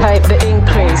mixtape, The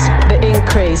Increase.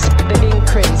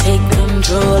 Take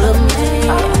control of me,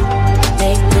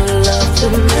 make the love to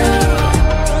me.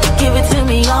 Give it to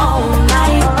me all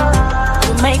night,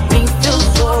 you make me feel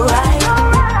so right.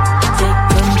 Take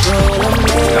control of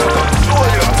me,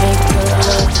 make the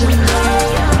love to me.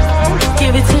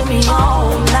 Give it to me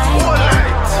all night,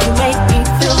 you make me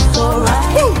feel so right.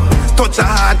 Touch a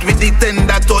heart with the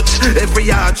tender touch.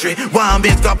 Every artery warm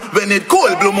it up when it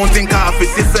cold. Blue Mountain coffee.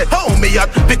 She said, how me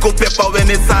hot? Pick up pepper when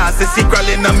it's saucy. She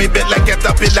crawling on me bed like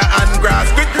caterpillar and grass.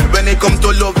 When it come to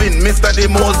loving, Mr. the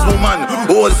most woman.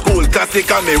 Old school,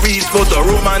 classic, and me read photo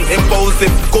Roman.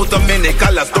 Impulsive, coat of many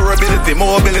colors. Durability,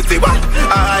 mobility. What?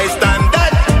 I stand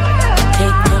that.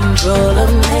 Take control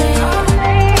of me.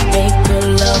 Make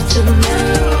the love to me.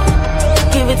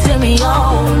 Give it to me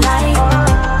all night.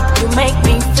 You make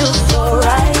me feel so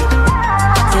right.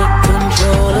 Take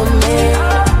control of me.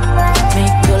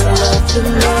 Make the love to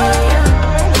me.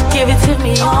 Give it to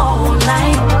me all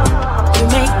night. You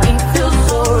make me feel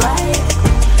so right.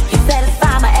 You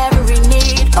satisfy my every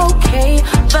need. Okay,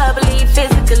 verbally,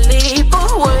 physically,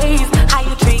 both ways. How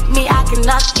you treat me, I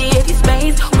cannot give you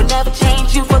space. Will never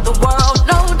change you for the world,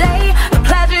 no day. The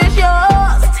pleasure is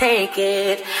yours, take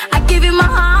it. I give you my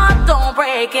heart, don't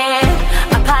break it.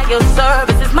 Apply your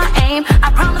service is my aim.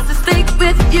 I promise to stick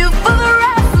with you for the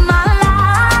rest of my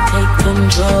life. Take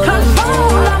control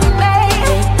of me.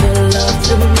 Take the love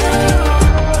to me.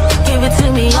 Give it to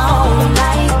me all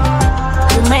night.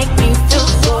 You make me feel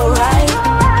so right.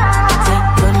 Take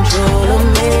control of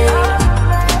me.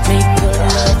 Make the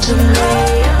love to me.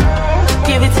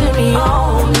 Give it to me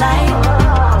all night.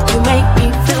 You make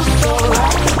me feel so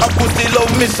right. A pussy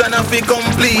love mission and be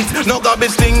complete. No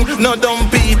garbage thing, no dumb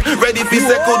beat. Ready for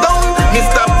settle down,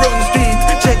 Mr. Brown Street.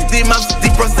 Check the maps, the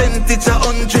percentage of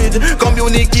 100.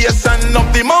 Communication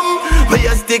optimum. Where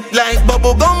you stick like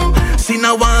bubble gum. She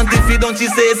no want if you don't, she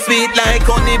say sweet like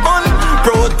honey bun.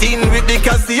 Protein with the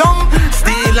calcium.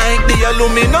 Steel like the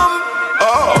aluminum.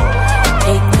 Oh.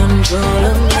 Take control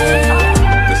of me.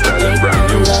 This style is brand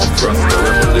new. Rasta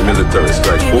Rebel, the military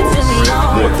strike force.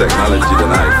 More technology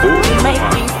than iPhone.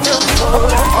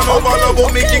 I know all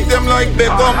about me kick them like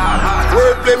Beckham.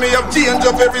 Wordplay me have change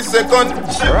up every second.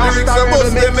 Lyrics about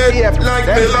them head like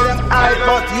melon. I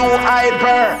but you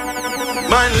hyper.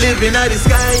 Man living at the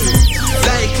sky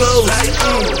like clouds.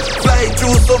 Fly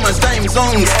through so much time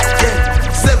zones. Yeah.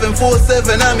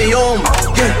 747 I'm me home.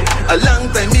 Yeah. A long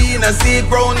time me in a sea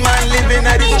ground. Man living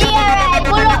at the sky.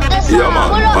 Yeah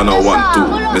man, I know 1,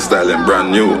 2. My style and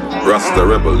brand new. Rasta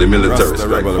Rebel, the military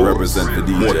strike force.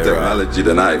 More technology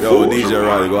than iPhone. Yo, DJ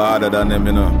Riley, go harder than them,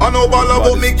 you know. I know all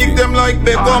about me kick them like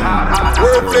Beckham.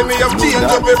 Wordplay me have change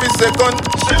up every second.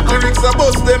 Lyrics are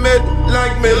bust them head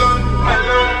like melon.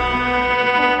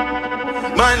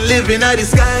 Man living at the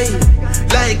sky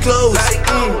like clouds.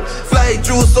 Fly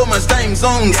through so much time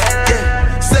zones.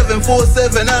 Yeah.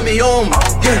 747 I'm me home.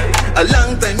 Yeah. A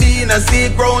long time me in a sea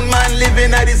ground. Man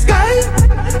living at the sky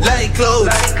like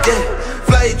clouds. Yeah.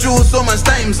 Fly through so much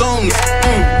time zones.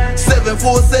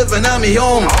 747 I'm me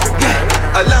home. Yeah.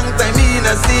 A long time me in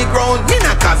a sea ground. Me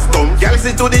na custom.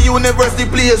 Galaxy to the university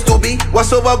place to be.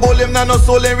 Wash over gold them na no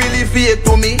soul and really fake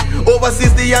to me.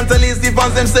 Overseas the Antilles the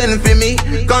fans them send for me.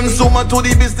 Consumer to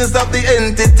the business of the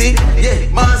entity. Yeah,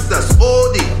 masters,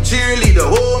 OD, cheerleader,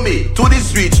 homie. To the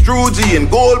streets, True G and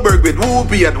Goldberg with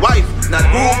Whoopi and wife, not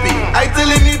groupie. I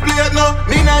telling me play no,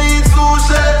 me na eat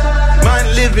sushi.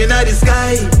 Man living at the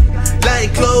sky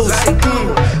like clouds.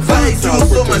 Fly through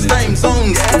so much time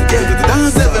zones. Yeah,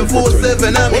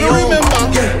 747 I'm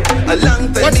home. Yeah, a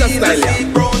long time me in a sea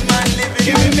grown man living.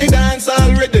 Give me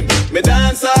dancehall rhythm, me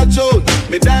dancehall tune,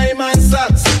 me diamond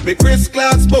socks, me Chris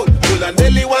Clark's boat, full and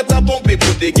deli water pump. Me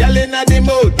put the gal in the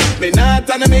mood. Me not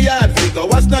on me yard figure.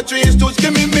 What's not trees to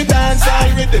give me dance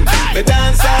all rhythm. Me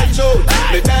dance all show.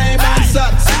 Me diamond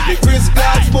socks. Me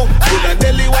crisscross boom. Good and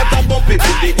deli water bumpy.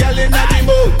 Put the girl in the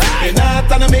mood. Me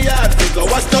not on me yard figure.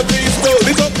 What's not trees to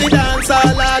pick up the dance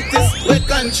all artists. We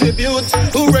contribute.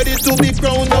 Who ready to be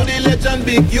crowned? Now the legend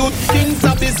big youth. Kings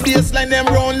of his baseline them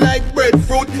round like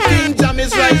breadfruit. King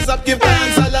Jammy's rise up. Give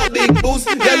dance all a big boost.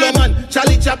 Yellow man.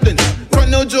 Charlie Chaplin.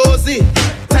 Chrono Josie.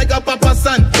 Tiger Papa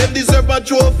San, them deserve a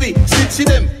trophy. Stitchy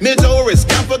them, Major Horace,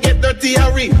 can't forget Dirty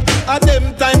Harry. At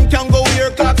them time can go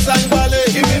wear clocks and ballet.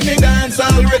 Give me dance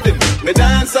all rhythm, me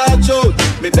dance all chode.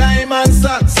 Me diamond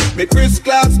socks, me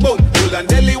crisscross boat. Pull and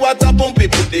deli water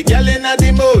pumpy, put the girl in a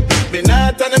the mode. Me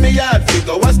not on me yard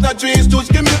figure, what's not trees to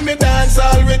give me dance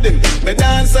all rhythm. Me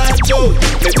dance all chode,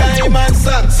 me diamond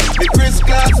socks, me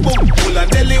crisscross boat. Pull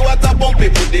and deli water pumpy,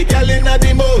 put the girl in a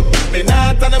the mode. Me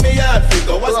not on me yard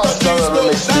figure, what's not trees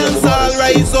to dance all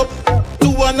rise up to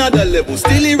another level.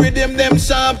 Still rhythm them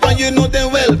sharp and you know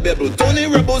them well bevel. Tony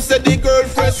Rebel said the girl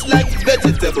fresh like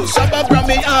vegetable. Shabba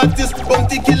Grammy artist,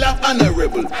 bounty killer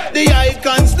honorable. The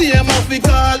icons name of the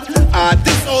call.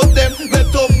 Artists out them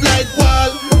get up like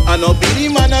wall. And no be the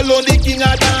man alone the king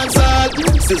of dance hall.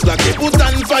 Sizzla ke put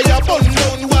on fire burn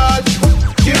down wall.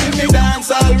 Give me dance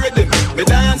all rhythm, me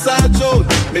dance all tune.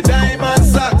 Me diamond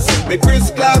socks, me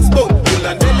crisscross boat. Pull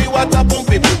and deli water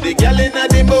pumpy, put the girl in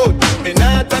the mood. Me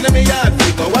not on me yard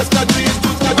figure, what's not trees,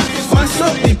 mash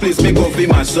up the place, me go fi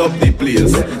mash up the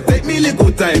place. Take me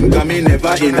little time, cause me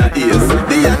never in a ears.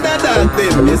 The underdog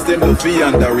them, yes them no fi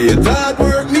underrate. Hard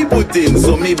work me put in,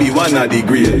 so me be one of the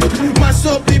great. Mash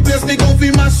up the place, me go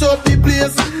fi mash up the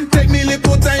place. Take me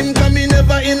little time, cause me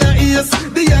never in a ears.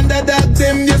 The underdog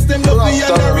them, yes them no fi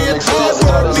underrate. Hard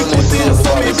work me put in,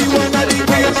 so me be one of the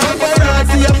great.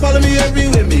 Paparazzi a follow me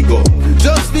everywhere me go.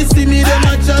 Just be see me them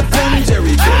a chat from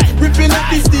Jericho. Ripping up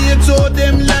the stage, show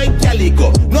them like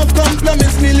Calico. No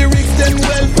compliments, me lyrics, them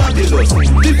well fabulous.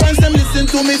 The fans them listen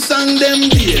to me song them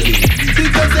daily.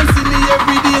 Because them see me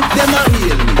every day, them a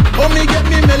heal me. Oh me get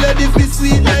me melody be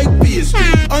sweet like pastry.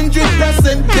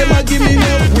 100% them a give me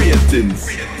no ratings.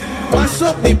 Mash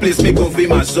up the place, me go fi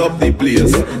mash up the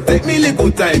place. Take me little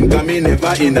time, cause me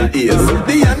never in a ears.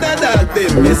 The underdog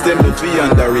them, yes them no fi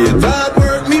underrate. Hard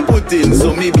work me put in,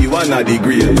 so me be one of the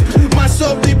great. Mash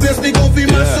up the place, me go fi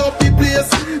mash up the place.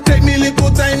 Take me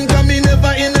little time, cause me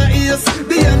never in a ears.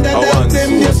 The underdog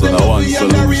them, yes them no fi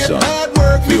underrate. Hard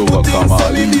work me put in,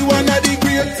 so me be one of the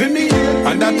great. For me,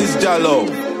 and that is Jallo.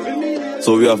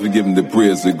 So we have to give him the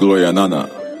praise, the glory and honor.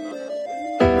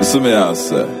 Listen me I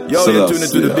say. Yo, you're tuning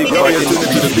to the big party. You're tuning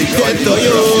to the big party.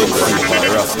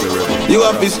 You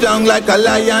have to be strong like a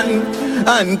lion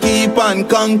and keep on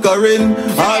conquering.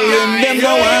 All in them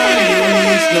no one you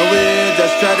reach no way,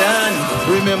 just try on.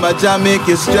 Remember Jah make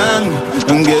you strong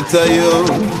and get to you.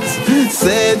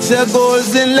 Set your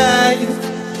goals in life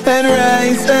and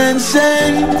rise and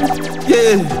shine.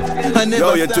 Yeah.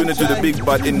 Yo, you're tuning to the big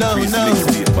bad increase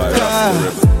mixtape by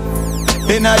Rasta Rebel.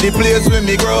 In a the place where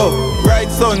me grow, bright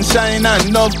sunshine and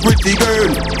enough pretty girl.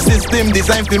 System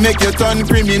designed to make you turn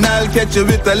criminal. Catch you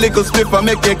with a little slip and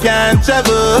make you can't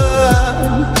travel.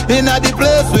 In a the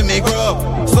place where me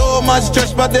grow, so much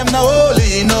trash but them not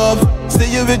holy enough. See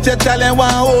you with your talent,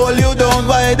 one hold you down.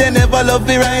 Why they never love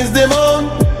to rise them on?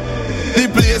 The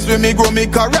place where me grow, me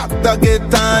character get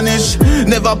tarnished.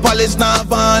 Never polish, not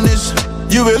varnish.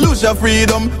 You will lose your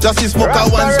freedom, just to smoke a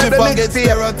one strip and get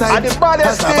stereotyped. As a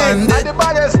bandit,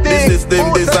 the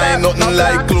system design, nothing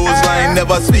like clothesline.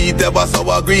 Never sweet, ever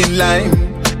sour green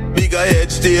lime. Bigger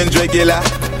edge, change regular,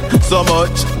 so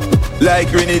much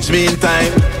like Greenwich Mean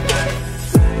Time.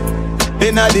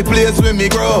 In a the place where me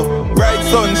grow, bright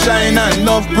sunshine and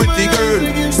enough pretty girl.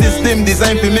 System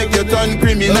designed to make you turn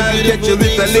criminal. Get you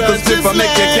with a little strip and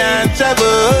make you can't travel.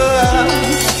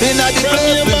 In a the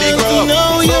place where me grow,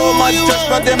 so much trash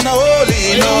but them not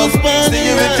holy enough. See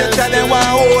you with your talent, one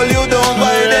hold you down.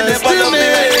 Why they never love me?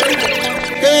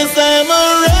 Cause I'm a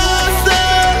Rasta,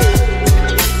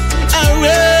 a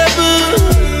rebel.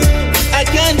 I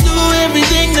can't do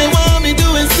everything they want me to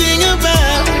and sing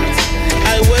about.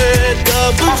 I wake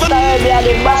up in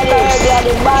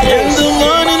the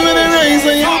morning when I rise,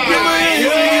 I open my eyes.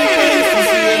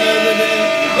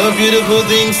 A beautiful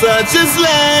thing such as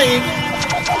life.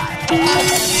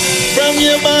 From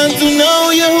your born to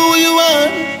know you who you are.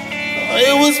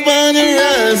 I was born a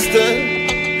Rasta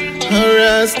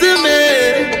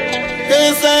man.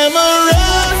 Cause I'm a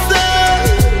Rasta,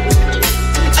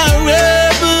 a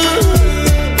rebel.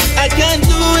 I can't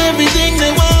do everything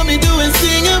they want me to and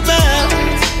sing about.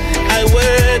 I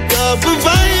work up a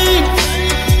vibe.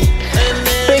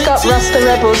 Big up up Rasta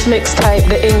Rebels mixtape,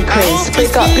 The Increase.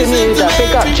 Big up Bermuda,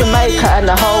 big up Jamaica and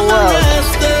the whole world.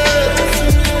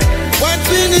 What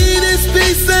we need is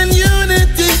peace and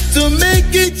unity to make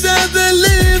each other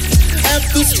live. Have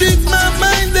to speak my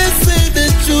mind, they say the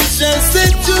truth shall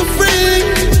set you free.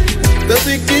 The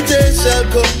wicked day shall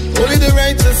come, only the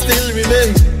righteous still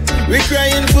remain. We're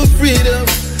crying for freedom,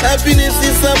 happiness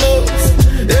is a must.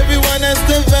 Everyone has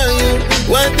to value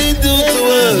what they do to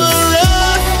us. I'm a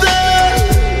Rasta,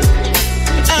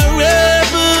 a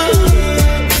rebel.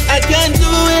 I can't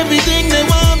do everything they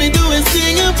want me to and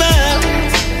sing about.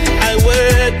 I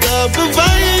work off the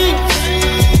vibes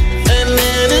and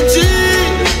energy.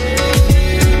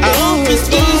 I hope it's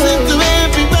easy to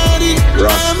everybody.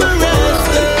 I'm a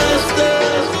Rasta.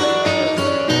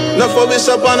 Now for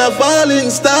bishop on a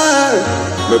falling star,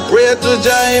 me pray to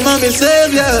Jah, my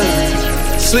Savior.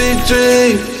 Sweet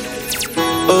dream,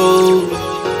 oh.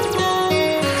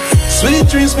 Sweet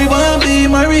dreams me want be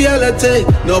my reality.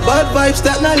 No bad vibes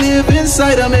that not live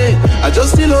inside of me. I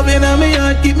just still love in me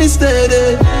heart, keep me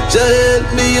steady. Just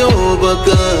help me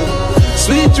overcome.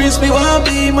 Sweet dreams me want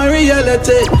be my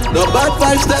reality. No bad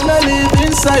vibes that not live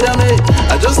inside of me.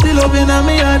 I just still love in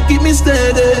me heart, keep me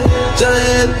steady. Just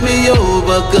help me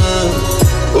overcome.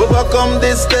 Overcome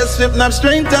this test with not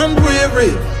strength and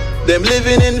bravery. Them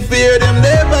living in fear, them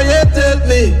never yet help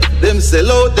me. Them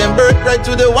sell out them birthright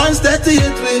to the ones that hate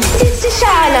me. It's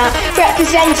Tashana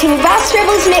representing Rasta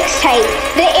Rebels mixtape,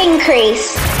 The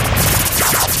Increase.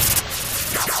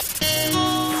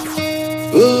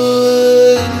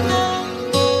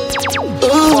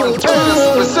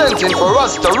 Presenting for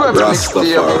Rasta Rebels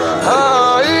mixtape.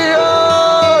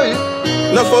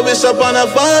 Now for bishop on a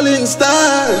falling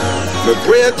star, me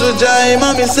pray to Jah,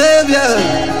 my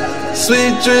Savior.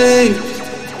 Sweet dream,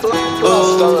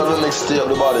 oh.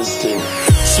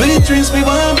 Sweet dreams me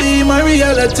want be my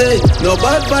reality. No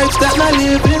bad vibes that not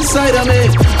live inside of me.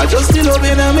 I just still love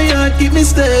in me heart, keep me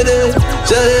steady.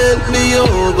 Just help me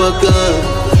overcome.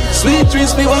 Sweet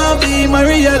dreams me want be my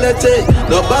reality.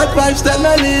 No bad vibes that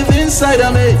not live inside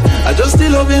of me. I just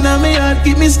still love in me heart,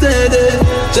 keep me steady.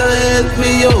 Just help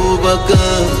me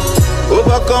overcome.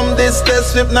 Overcome this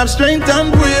test with not strength and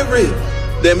bravery.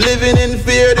 Them living in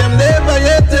fear, them never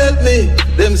yet help me.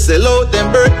 Them sell out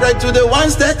them birthright to the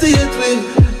ones that hate me.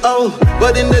 Oh,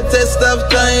 but in the test of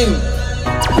time,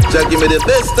 Jah give me the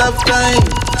best of time,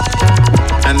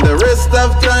 and the rest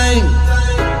of time,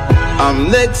 I'm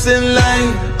next in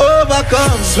line.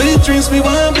 Overcome. Sweet dreams me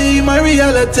want be my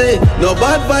reality. No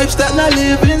bad vibes that not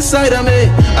live inside of me.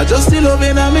 I just still love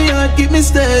in me heart, keep me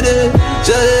steady.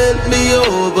 Just help me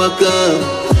overcome.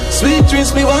 Sweet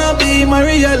dreams me want be my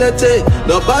reality.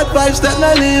 No bad vibes that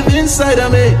not live inside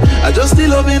of me. I just still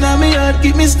love in me heart,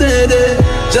 keep me steady.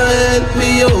 Just help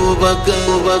me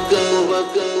overcome.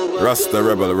 Rasta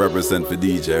Rebel represent for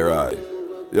DJ Rai.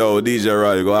 Yo, DJ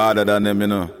Rai, you go harder than them, you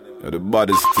know. You're the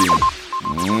baddest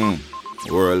team.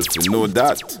 World, you know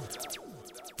that.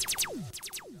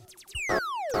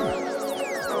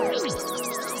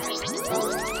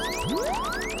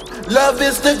 Love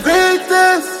is the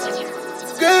greatest.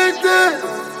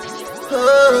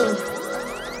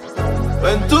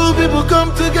 When two people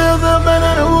come together, man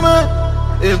and woman,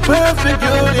 in perfect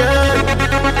union,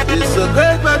 it's a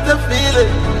great better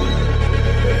feeling.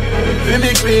 In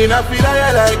the queen, I feel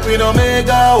like Queen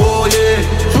Omega, oh yeah.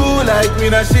 True like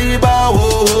Queen Sheba,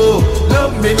 oh oh.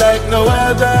 Love me like no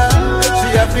other.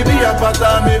 She have to be a part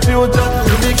of my future.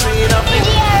 In the queen, I feel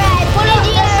Pull up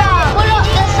the song, pull up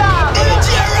the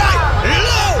song.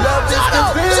 love is the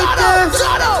greatest.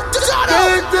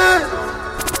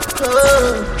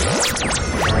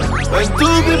 When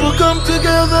two people come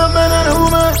together, man and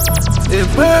woman, in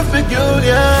perfect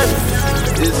union,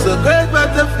 it's a great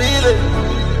better feeling.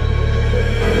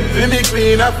 In the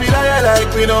queen, I feel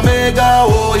like Queen Omega,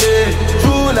 oh yeah.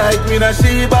 True like Queen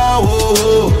Sheba, oh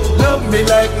oh. Love me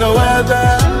like no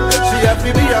other. She have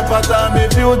to be a part of my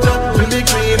future. In the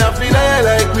queen, I feel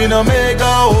like Queen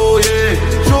Omega, oh yeah.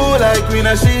 True like Queen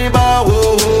Sheba,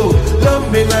 oh oh. Love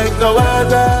me like no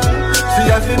other. She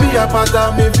has to be a part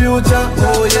of my future,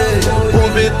 oh yeah.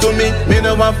 Prove it to me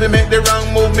no want to make the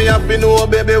wrong move. Me have to know,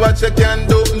 baby, what you can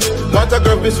do. Want a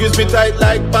girl to squeeze me tight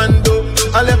like Pando,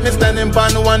 and left me standing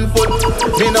on one foot.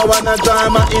 Me no want a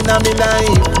drama in a me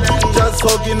life. Just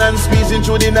hugging and squeezing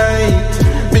through the night.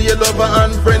 Be a lover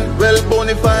and friend, well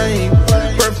bonafide.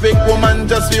 Perfect woman,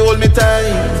 just you hold me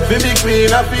tight. Be me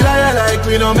queen, I feel like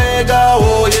Queen Omega,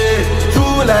 oh yeah.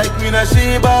 True like Queen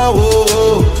Sheba, oh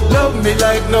oh. Love me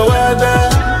like no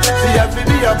other. She have to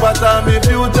be a part of my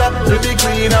future. Be me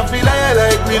queen, I feel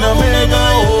like Queen Omega,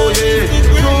 oh yeah.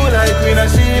 True like Queen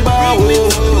Sheba,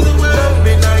 oh oh. Love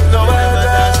me like no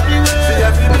other.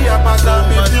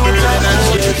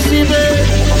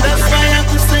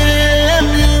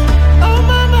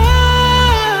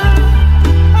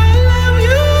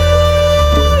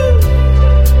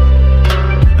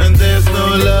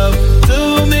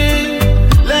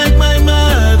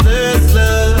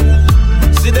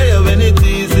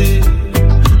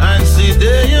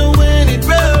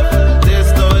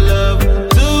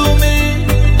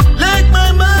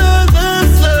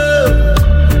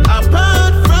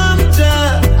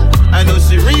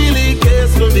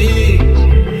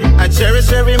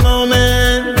 every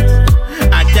moment.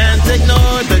 I can't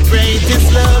ignore the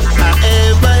greatest love I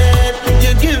ever had.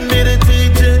 You give me the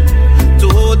teaching to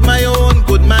hold my own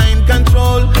good mind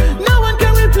control. No one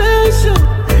can replace you.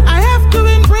 I have to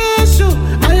embrace you.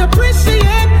 I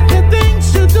appreciate the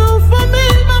things you do for me.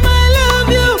 Mama, I love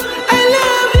you. I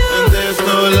love you. And there's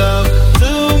no love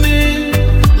to me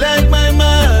like my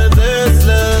mother's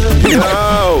love.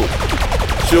 Yo,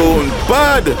 June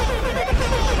bad.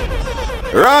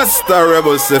 Rasta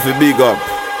Rebels if you big up.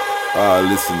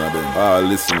 Listen to them.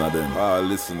 Listen to them.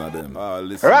 Listen to them.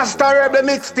 Listen. Rasta Rebel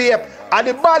mixtape. And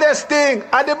the baddest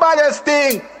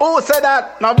thing. Who said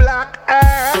that? No black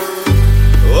air.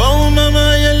 Oh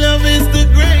mama, your love is the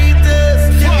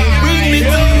greatest. You bring me to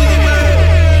the world.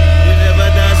 You never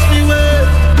dash me well.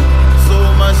 So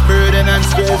much burden and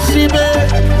stress she bear.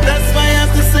 That's why I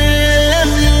have to say I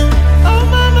love you. Oh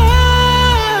mama,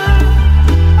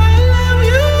 I love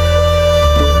you.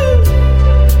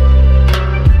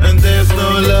 And there's no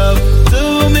love to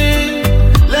me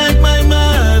like my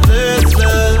mother's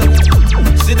love.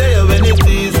 She there when it's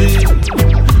easy,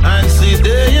 and she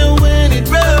there when it's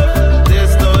rough.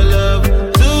 There's no love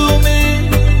to me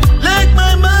like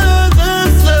my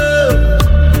mother's love.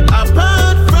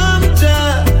 Apart from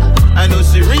Jah, I know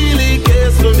she really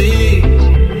cares for me.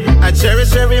 I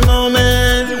cherish every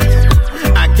moment.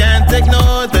 I can't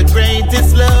ignore the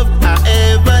greatest love I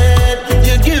ever had.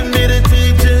 You give me the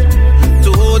teaching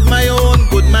to hold my own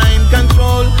good mind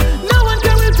control. No one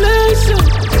can replace you.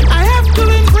 I have to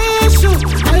embrace you.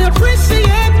 I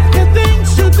appreciate the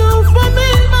things you do for me.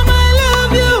 Mama, I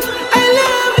love you. I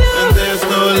love you. And there's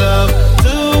no love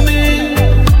to me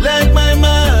like my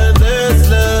mother's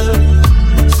love.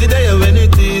 She there when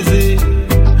it's easy,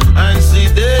 and she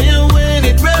there when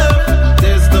it's rough.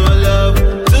 There's no love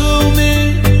to me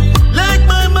like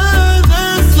my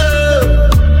mother's love.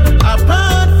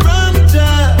 Apart from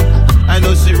Jah, I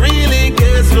know she really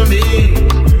cares for me.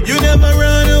 You never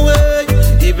run away,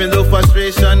 even though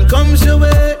frustration comes your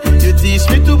way. You teach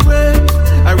me to pray.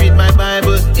 I read my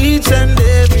Bible each and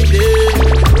every day.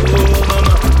 Oh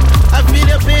mama, I feel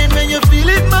your pain when you feel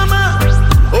it, mama.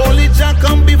 Only Jah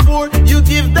come before you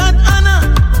give that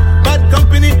honor. Bad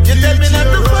company, you tell me not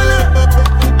to follow.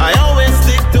 I always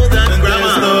stick to that grammar.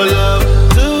 There's no love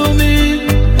to me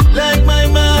like my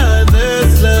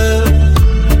mother's love.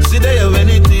 She there when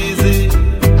it's easy,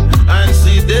 and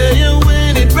she there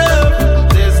when it's rough.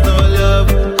 There's no love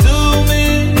to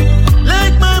me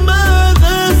like my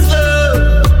mother's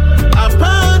love.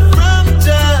 Apart from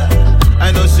Jah,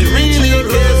 I know she really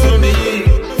cares for me.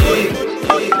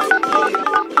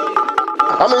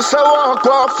 I'm in so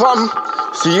walk from.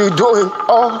 See you doing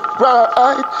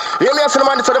alright. Hear me, I the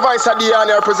man, it's the voice of the year,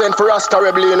 and I represent for Rasta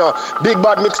Rebel, you know. Big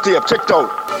bad mixtape, check it out.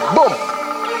 Boom.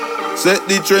 Set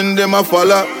the trend, them a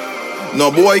follow. No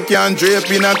boy can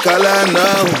drape in a collar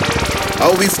now.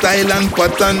 How we style and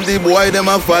pattern, the boy them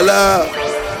a follow.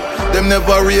 Them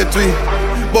never rate we,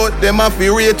 but them a fi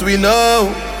rate we now.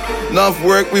 Enough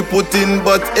work we put in,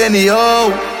 but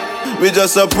anyhow, we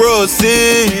just a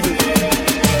proceed.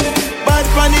 Bad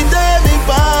funny day me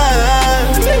fall.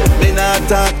 Me not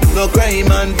talk no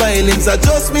crime and violence. I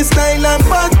just me style and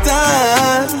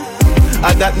pattern.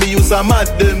 And that me use a mad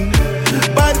them.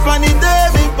 Bad funny day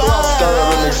me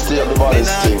fall. Me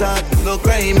not talk no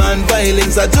crime and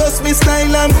violence. I just me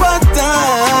style and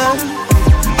pattern.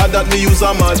 And that me use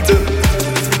a mad them.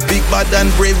 Big bad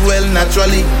and brave well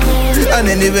naturally. And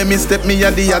anyway me step me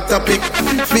at the hot topic.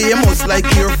 Famous like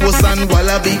Air Force and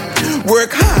Wallaby.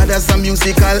 Work hard as a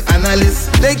musical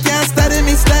analyst. They can't study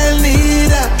me style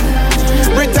neither.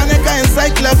 Britannica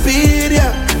Encyclopedia.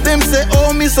 Them say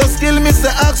oh me so skill, me say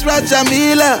ask Raja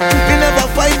Mila. Me never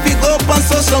fight big up on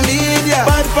social media.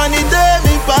 Bad funny day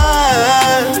me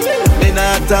fall. Me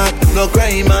not talk no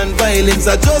crime and violence.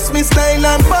 I just me style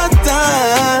and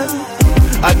pattern.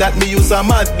 And that me use a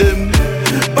mad them.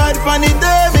 Bad funny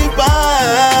day me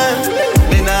fall.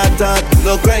 Me not talk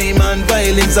no crime and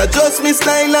violence. I just me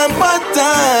style and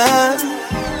pattern.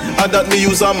 And that me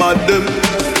use a mad them.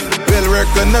 Well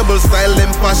reckonable, style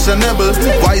them fashionable.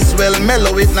 Voice well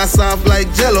mellow, it not soft like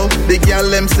jello. The girl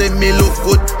them say me look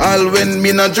good, all when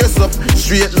me not dress up.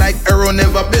 Straight like arrow,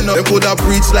 never been up. They coulda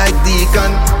preach like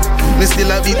deacon. Me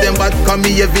still a beat them but come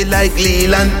me heavy like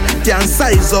Leland. Can't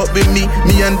size up with me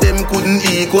and them couldn't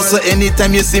equal. So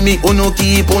anytime you see me, no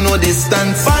keep no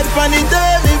distance. Bad funny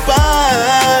day me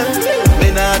fall. Me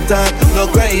not talk no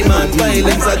crime and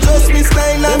violence. I just me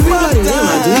style and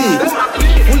pattern.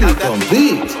 Fully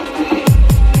complete.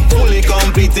 Fully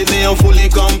complete, it now fully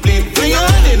complete. Bring your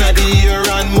hand in the air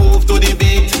and move to the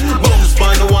beat. Bounce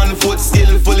on 1 foot,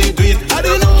 skillfully do it. I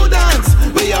don't know dance.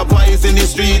 We are poison the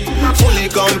street. Fully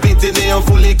complete in here,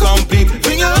 fully complete.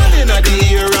 Bring your hand in the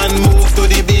air and move to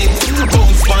the beat.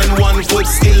 Bounce on 1 foot,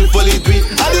 skillfully do it.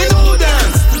 I didn't know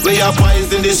dance, we are pies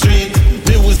in the street.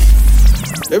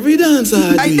 Every dance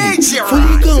I do,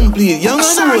 fully complete. Young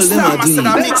and old, them I do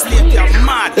it.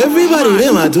 Everybody,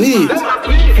 them I do it.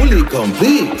 Fully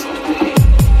complete.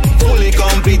 Fully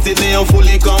complete in here,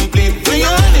 fully complete. Bring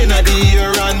your hand in the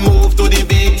air and move to the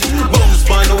beat. Bounce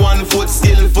on 1 foot,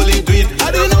 skillfully do it.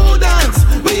 I didn't know dance,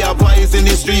 we are pies in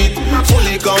the street.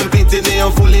 Fully complete in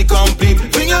here, fully complete.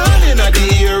 Bring your hand in the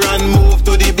air and move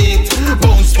to the beat.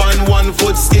 Bounce on 1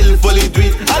 foot, skillfully do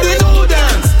it. I didn't know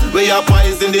dance, we are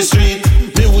pies in the street.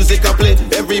 Music I play,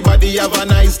 everybody have a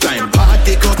nice time.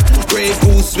 Party cut, Grey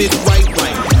Goose with white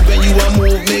wine. When you a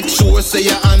move, make sure say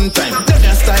you're on time. Then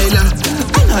your styler,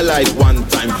 and I like one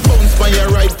time. Bounce by your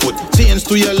right foot, change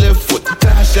to your left foot.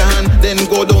 Clash your hand, then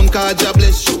go down, cause God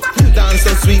bless you. Dance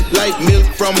so sweet like milk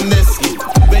from Nestle.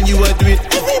 When you a do it,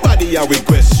 everybody a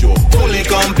request you. Fully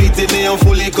complete in here,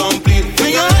 fully complete.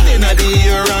 Bring your hand in the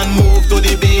air and move to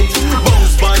the beat.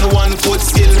 Bounce on 1 foot,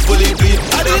 skillfully beat.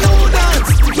 I didn't know dance,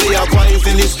 we are pies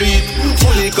in the street.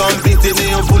 Fully complete in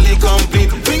here, fully complete.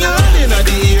 Bring your hand in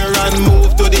the air and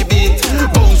move to the beat.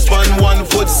 Bounce on 1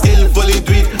 foot, skillfully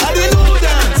do it. I didn't know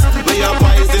dance, we are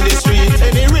pies in the street.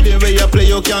 Any rhythm where you play,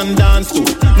 you can dance to.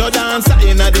 No dancer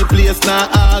in the place, not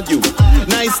argue.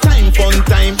 Nice time, fun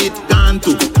time, it gone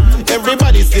to.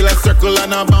 Everybody still a circle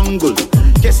and a bangle.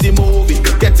 Catch the movie,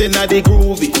 get in the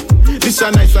groovy. This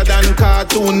a nicer than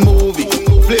cartoon movie.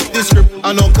 Flip the script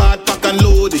and no card pack and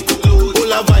load it. All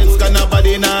the vibes can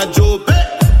nobody not joke.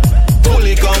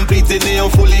 Fully complete in here,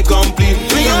 fully complete.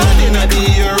 Bring your hand in the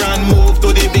air and move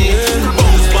to the beat.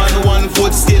 Bounce on 1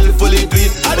 foot, skillfully do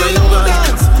it. I don't know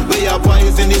dance, we are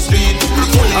pies in the street.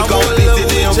 Fully complete in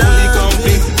here, fully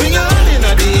complete. Bring your hand in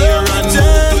the air and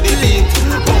move to the beat.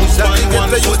 Bounce on 1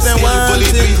 foot, skillfully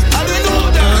do it. I don't know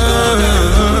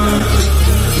dance.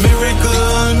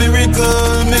 Miracle,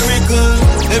 miracle, miracle.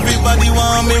 Everybody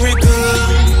want miracle.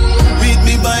 Read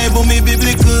me Bible, me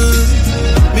biblical.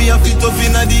 Me a fit up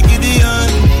in a the Gideon.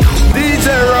 DJ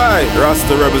Right,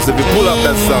 Rasta Rebels, if you pull up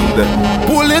that song then.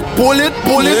 Pull it, pull it,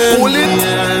 pull it, pull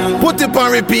it. Put it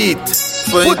on repeat.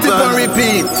 Put it on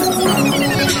repeat.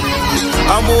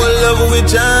 I'm all love with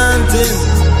chanting.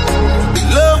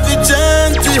 Love with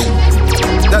chanting.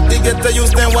 That they get to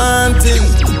use them wanting.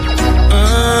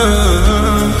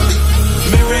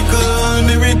 Miracle,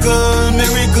 miracle,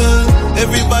 miracle.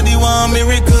 Everybody want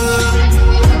miracle.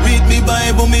 Read me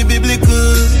Bible, me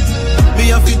biblical.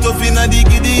 Me a fit up in a the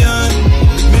Gideon.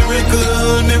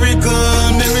 Miracle,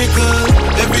 miracle, miracle.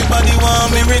 Everybody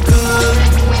want miracle.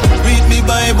 Read me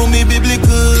Bible, me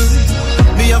biblical.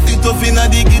 Me a fit up in a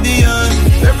the Gideon.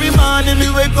 Every morning me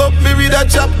wake up, me read a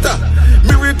chapter.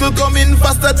 Miracle coming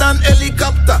faster than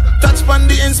helicopter. Touch pan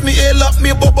the ends, me hail up,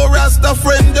 me Bobo Rasta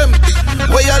friend them.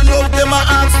 Where I love them, I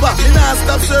ask for. Me nah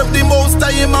stop serve the most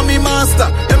time, and me master.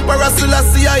 Emperor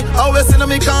Selassie, I always in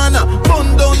me corner.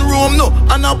 Bun down room, no,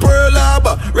 and a Pearl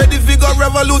Harbor. Ready figure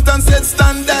revolute and set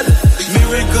standard.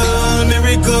 Miracle,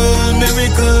 miracle,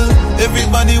 miracle.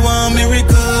 Everybody want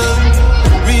miracle.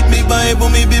 Read me Bible,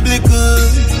 me biblical.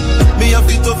 Me a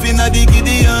fit up in a the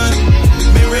Gideon.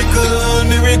 Miracle,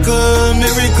 miracle,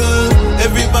 miracle.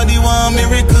 Everybody want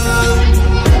miracle.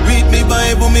 Read me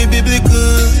Bible, me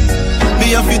biblical.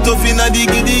 Me a fit up in a the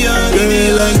Gideon.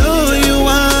 Girl, I know you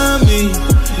want me.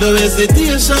 No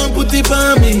hesitation, put it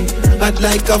on me. Hot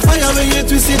like a fire when you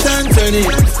twist it and turn it.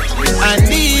 I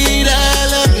need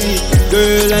all of it.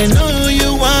 Girl, I know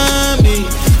you want me.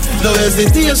 No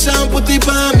hesitation, put it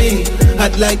on me.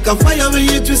 Hot like a fire when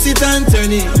you twist it and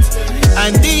turn it. I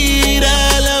need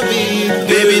all of it.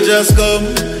 Baby, just come,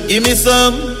 give me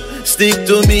some. Stick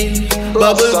to me,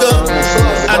 bubble gum.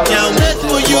 I can't wait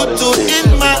for you to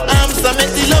in my arms. I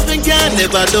make the loving can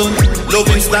never done.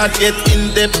 Loving start get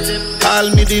in depth.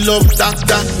 Call me the love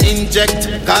doctor, inject.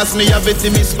 Cause me have it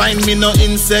in me spine, me no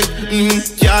insect.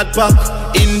 Yard pop,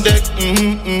 index.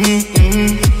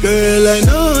 Girl, I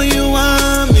know you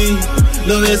want me.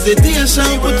 No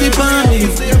hesitation, put it on me.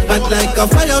 Hot like a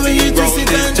fire when you twist it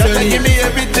and turn it. Give me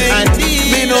everything, I need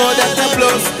me know that a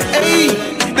plus. Hey,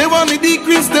 they want me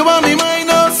decrease, they want me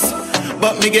minus,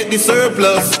 but me get the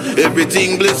surplus.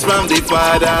 Everything bliss from the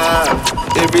Father.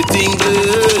 Everything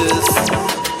bliss.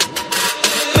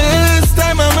 Best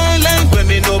time of my life when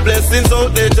me no blessings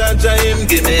out there, Jaja him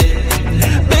give me.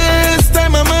 Best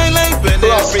time of my life when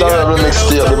every other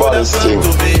girl out to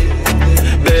me.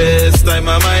 Best time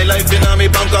of my life in a me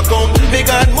bank account. Me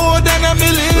got more than $1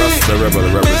 million. Rasta Rebel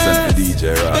represent the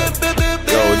DJ, right?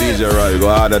 Yo, DJ Roy,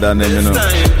 go harder than them, you know.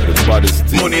 The baddest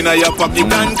thing. Money in your pocket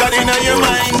and God in your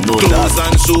mind. Clothes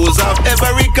and shoes of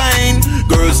every kind.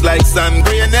 Girls like sun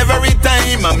praying every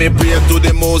time. And me pray to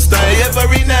the Most High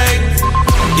every night.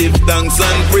 Give thanks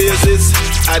and praises.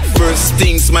 At first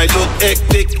things might look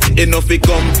hectic. Enough it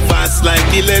come fast like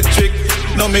electric.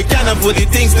 No me can't afford the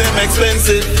things them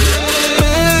expensive.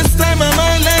 Best time of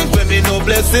my life when me no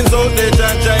blessings out there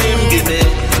Jaja him give me.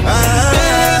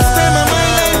 Best time of my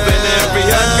life when every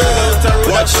hot girl out a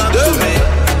road watch to me.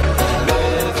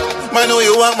 Man know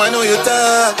you walk, man know you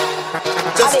talk.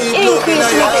 Just keep looking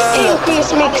at your heart.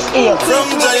 Increase mixtape. From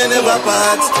Jaya never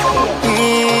part.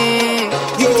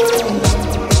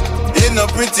 You know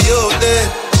pretty out there.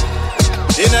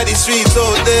 In the streets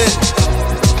out there.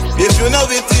 If you know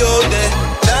it out there,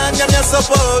 then give me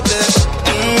support there.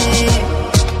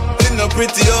 You know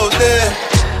pretty out there.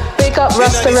 Big up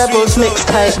Rasta Rebels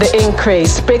mixtape, The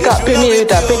Increase. Big up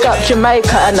Bermuda, big up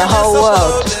Jamaica and the whole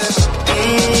world.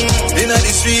 In the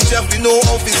street, you have to know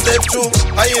how to step through.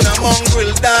 I in a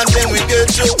mongrel, then we get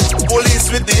through.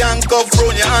 Police with the handcuff, throw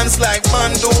your hands like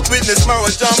man do. Witness Mara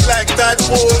jump like that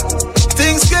pole.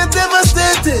 Things get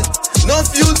devastated. No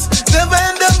youths never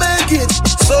end up make it.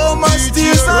 So much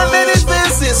tears on many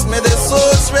faces. May their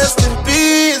souls rest in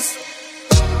peace.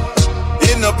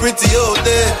 You know pretty out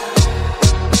there.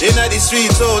 In the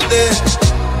streets out there.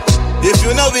 If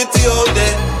you know it out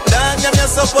there, then give me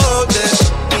support there.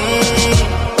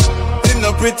 You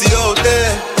know pretty out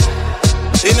there.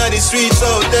 In the streets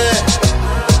out there.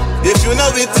 If you know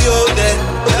it out there.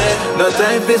 No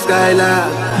time for Skylar.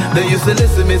 They used to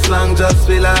listen me song just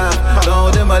feel laugh. Now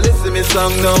them a listen me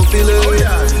song now feel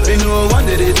it. Me know one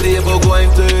day they say about going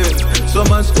to. So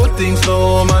much good things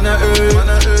no man a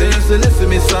earth. They used to listen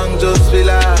me song just feel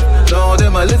laugh. Now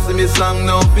them a listen me song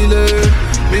now feel it.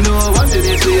 Me know one day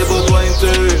they say about going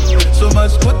to. So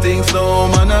much good things no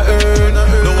man a earth.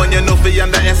 No one you know fi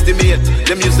underestimate.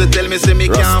 Them used to tell me say me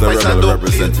can't fight and don't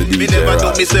play. Me never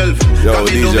do myself. Yo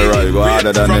DJ Roy, go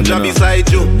harder than them, you know.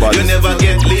 Beside you, you never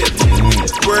get late.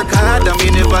 Work hard and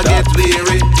me never get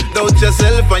weary. Doubt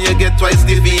yourself and you get twice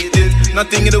defeated.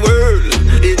 Nothing in the world,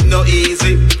 it's no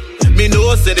easy. Me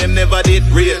know say them never did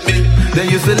rate me. They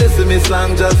used to listen me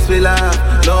song just feel laugh.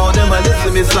 Now them a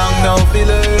listen me song now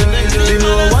feel it. They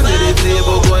know one day they say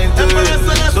about going to.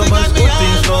 So much good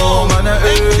things no man a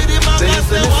earth. They used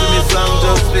to listen me song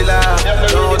just feel laugh.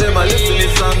 Now them a listen me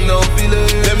song now feel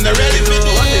it. Them not ready for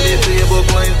me. One day they say about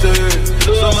going to.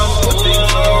 So much good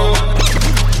things no.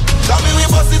 Tell me we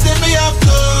bust it if me have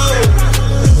to.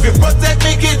 We protect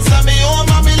me kids and me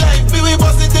home and me life. We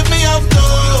bust it if me have to.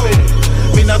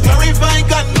 We not glorify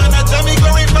God, man, I tell me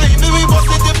glorify me. We bust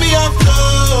it if me have to.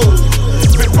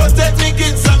 We protect me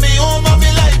kids and me home and me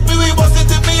life. We bust it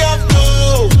if me have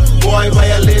to. Boy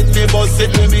violate me, bust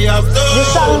it if me have to.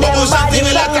 Bubble shot in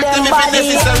the attack to me if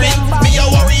necessary. Me a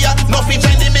warrior, nothing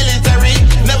join the military.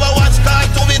 Never watch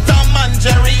cartoon with Tom and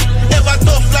Jerry. Never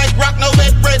tough like rock, no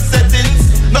wet bread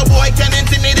settings. No boy can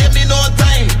intimidate me no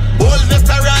time. Old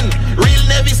veteran, real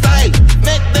Navy style.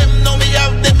 Make them know me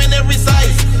have them in every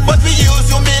size. But we use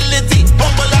humility,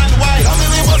 humble and wise. How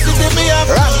many bust it if me have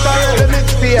to? Rasta Rebel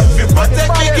mixtape. We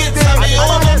protect me kids and me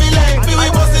home and me life. We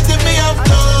bust it if me have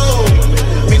to.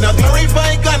 Me not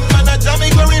glorify God, man, I jam me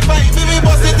glorify. We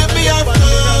bust it if me have to.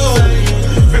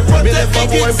 We protect me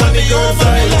kids and me home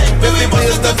and me life. We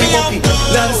bust it if me have to.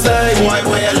 Landside,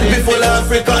 me full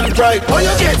African pride. Oh,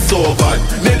 you get so bad.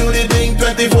 Me do the thing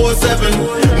 24/7.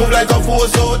 Move like a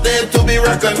force out there to be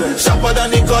reckoned. Sharper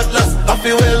than the cutlass, I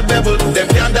feel well beveled. Them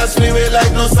can't dash me way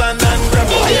like no sand and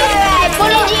gravel.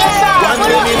 One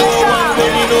way me know, one way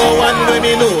me know, one way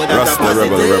me know. Rasta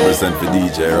Rebel represent for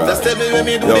DJ Roy.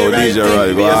 Yo DJ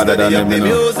Roy, go harder than them, you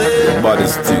know.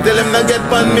 Baddest thing. Tell them not get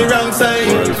on me wrong side.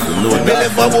 Me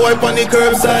left a boy on the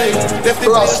curbside.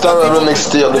 Rasta Rebel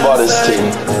mixtape, the baddest thing.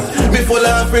 Me full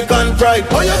African pride.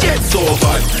 Oh, you get so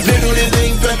bad. Me do the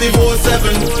thing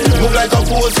 24/7. Move like a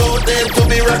force out there to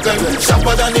be reckoned.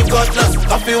 Sharper than the cutlass,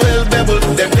 I feel well beveled.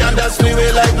 Them can't dash me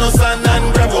way like no sand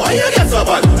and gravel. Oh, you get so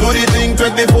bad. Do the thing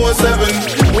 24/7.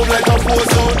 Move like a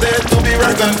force out there to be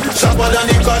reckoned. Sharper than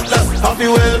the cutlass, I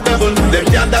feel well beveled. Them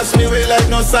can't dash me way like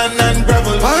no sand and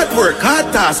gravel. Hard work,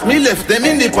 hard task, me left them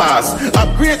in the past.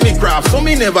 Upgrade me craft, so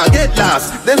me never get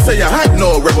lost. Them say you had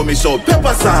no rebel, me show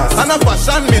pepper sauce. And a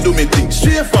fashion me do me thing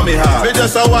straight from me heart. We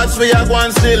just a watch for ya go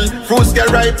and still. Fruits get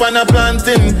ripe and a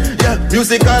planting. Yeah,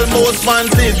 music almost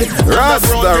fancy.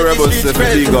 Rasta Rebels, if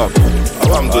you dig up.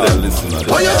 I'm to them listener.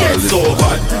 Oh, you get so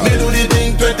bad. Me do the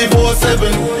thing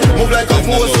 24/7. Move like a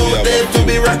force out there to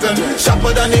be reckoned.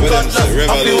 Sharper than the cutlass,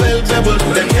 I feel well beveled.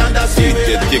 Them can't dash me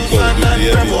way like no sand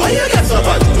and gravel. Oh, you get so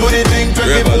bad. Do the thing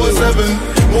 24/7.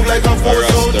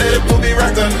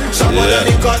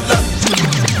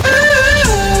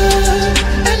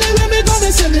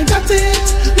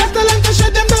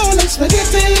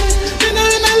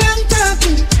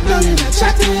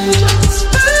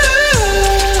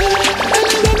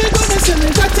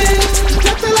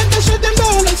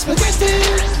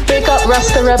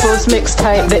 Rasta Rebels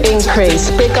mixtape, The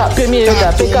Increase. Big up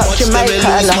Bermuda, big up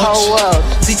Jamaica and the whole world.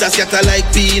 Sit a scatter like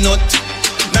peanut.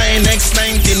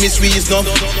 9x19 me squeeze no.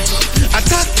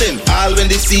 Attack them all when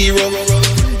they zero.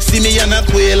 See me and a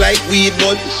way like weed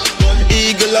bud.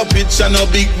 Eagle up bitch and a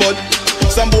big bud.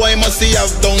 Some boy must see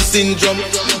have Down syndrome.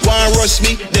 One rush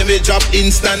me, then we drop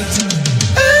instant.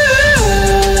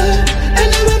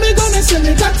 Anyway me go me see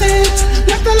me got it.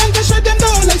 Left the line to shut them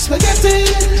down like spaghetti.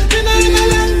 Me know in a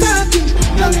long talking,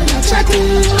 no me not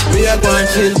chatting. We are going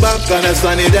chill back on a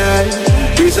sunny day.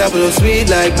 Breeze a blow sweet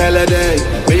like melody.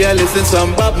 Me a listen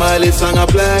some Bob Marley song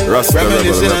apply.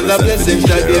 Reminiscing on the blessings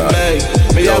that give me.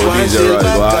 Me a going chill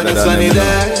back on a sunny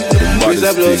day. Breeze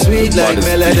a blow sweet like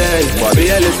melody. Me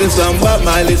a listen some Bob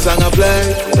Marley song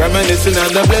apply. Reminiscing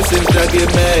on the blessings that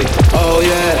give me. Oh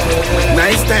yeah.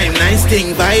 Nice time, nice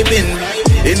thing, vibing.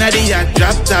 Inna the yacht,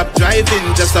 drop top,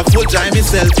 driving. Just a full drive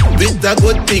myself with a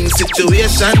good thing.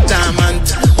 Situation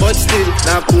torment, but still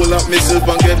now pull up myself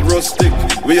and get rustic.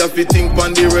 We have to think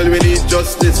on the world, we need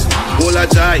justice. Hold a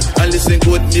joy and listen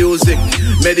good music.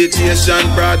 Meditation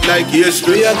broad like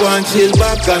history. We are going chill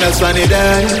back on a sunny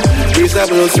day. Breeze a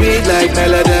blow sweet like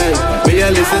melody. We are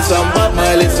listen some Bob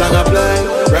Marley song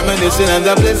apply. Reminiscing on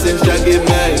the blessings that give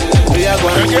me. We are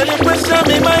going. Girl, you question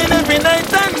me mind every night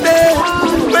and day.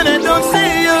 When I don't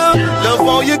see you, love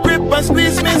how you grip and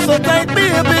squeeze me so tight,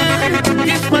 baby.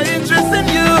 It's my interest in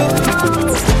you.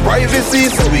 Privacy,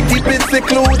 so we keep it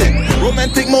secluded.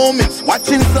 Romantic moments,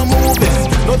 watching some movies.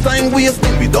 No time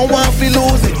wasting, we don't want to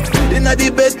lose it. Inna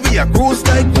the bed, we a cruise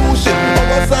like bullshit.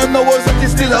 Hours and hours, and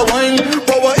it's still a wine.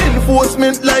 Power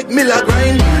enforcement like Miller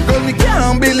grind. Girl, me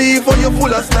can't believe how you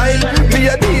full of style. Me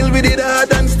a deal with it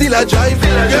hard and still a drive.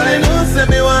 Girl, I know, say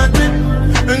me want it.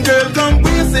 And girl, come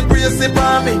brace it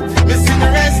for me. Me see the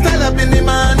right style up in the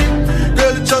morning.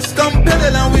 Girl, just come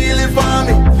pedal and wheel it for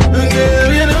me. And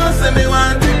girl, you know, say me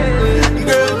want it.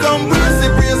 Girl, come brace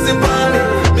it for me.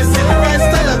 Me see the right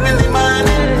style up in the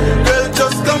morning. Girl,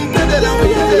 just come pedal and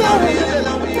wheel it for me.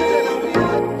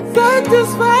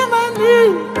 Satisfy my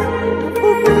needs.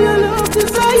 Fulfill your love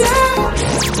desire.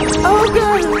 Oh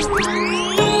girl.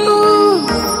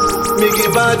 Me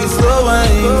give all the slow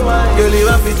wine. Girl, you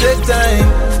have to take time.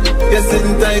 You're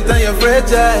sitting tight and you're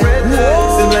fragile.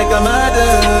 Seem like a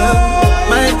mother.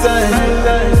 My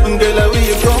time. Girl, where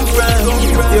you come from?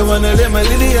 You wanna let my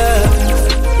lily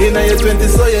out. In your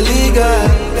 20s, so you're legal.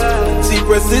 She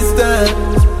persistent.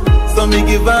 So me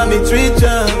give her me treat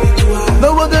ya.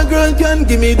 No other girl can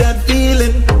give me that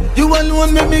feeling. You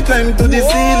alone make me climb to the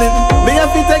ceiling. Me have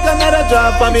to take another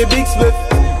drop on me big swift.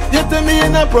 You tell me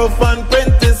in a profound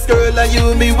apprentice, girl, and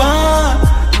you me want.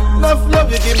 Enough love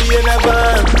you give me in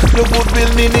advance. You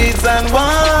fulfill me needs and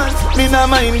wants. Me not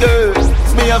mind, girl.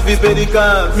 Me have to pay the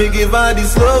cost. Me give her the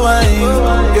slow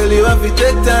wine. Girl, you have to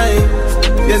take time.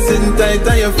 You're sitting tight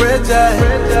and you're fragile.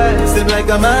 Seem like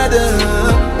a mother.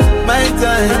 My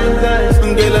time.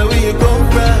 Girl, where you come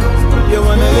from? You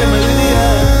wanna let my lily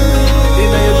out. In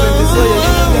your 20s, so you're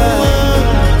legal.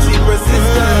 She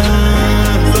persistent.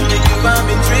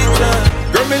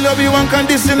 Girl, me love you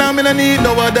unconditional, me no need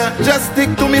no other. Just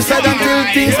stick to me side until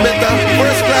things better.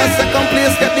 First class, second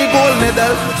place, get the gold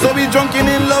medal. So we drunken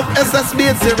in love,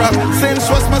 SSB, it's a rap.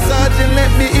 Sensuous massaging,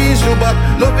 let me ease you back.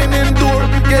 Loving endure,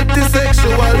 get the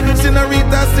sexual.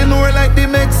 Senorita, senor like the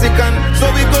Mexican.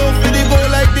 So we go for the goal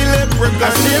like the leprechaun.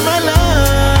 I share my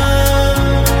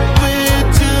love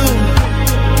with you.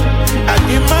 I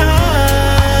give my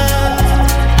heart,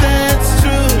 that's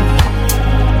true.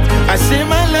 I share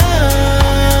my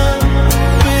love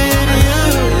with you.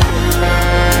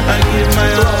 I give my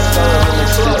heart,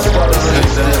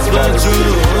 that's what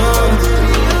true.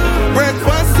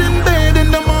 Breakfast in bed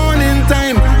in the morning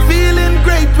time. Feeling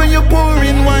great when you're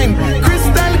pouring wine.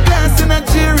 Crystal glass in a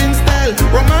cheering style.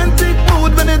 Romantic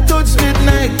mood when it touch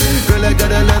midnight. Girl, I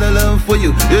got a lot of love for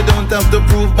you. You don't have to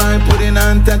prove by putting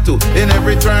on tattoo. In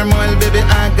every turmoil, baby,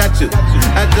 I got you.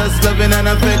 I just loving and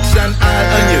affection all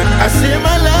on you. I share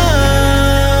my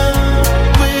love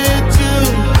with you.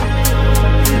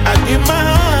 I give my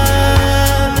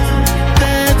heart,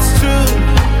 that's true.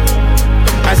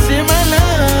 I share my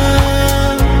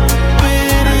love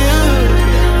with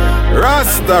you.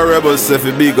 Rasta Rebels, if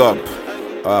you big up.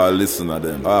 Listen to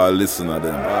them. Listen to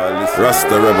them.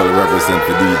 Rasta Rebel represent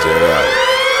the DJ Rai.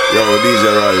 Yo, DJ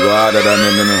Rai, go harder than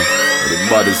them, you know. The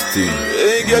baddest team.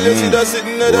 Hey, girl, you see that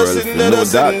sitting there, that sitting there, that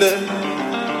sitting there.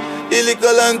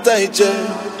 Illegal and tight,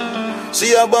 yeah.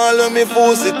 She a ball on me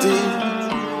full city.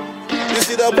 You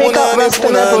see that big up Rasta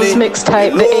Rebels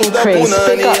mixtape, The Increase.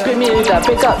 Big up Bermuda,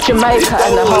 big up Jamaica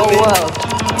and the whole world.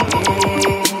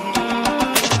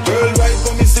 Girl, right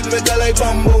for me, sit better like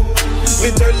bamboo. Me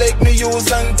turn like me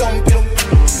use and dump you.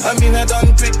 I mean I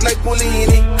done quick like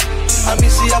Polini. I me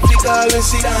see Africa when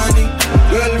she honey.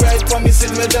 Girl right for me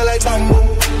sit me there like bamboo.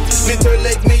 Me turn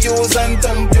like me use and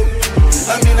dump you.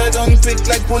 I mean I done quick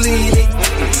like Polini.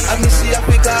 I me see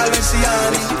Africa when she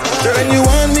honey. When you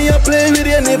want me I play with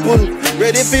your nipple.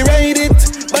 Ready for ride it,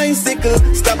 bicycle.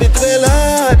 Stop it well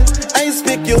hard, I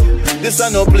speak you. This a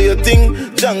no play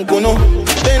thing, junk no.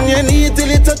 Then you need till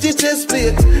it touch your chest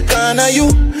plate. Can't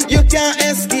you can't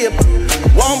escape.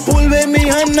 One pull with me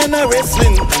hand and a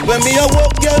wrestling. When me a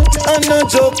walk girl and a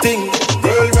joke thing.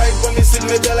 Girl right when me sit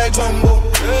me there like bamboo.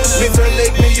 Me turn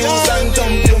like me use and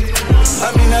jump you. I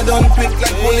mean I done quick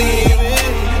like Polini.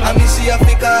 I me see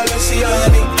Africa when she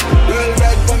honey. Girl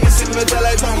right when me sit me there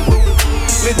like bamboo.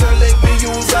 Me turn like me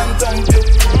use and jump you.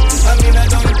 I mean I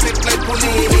done quick like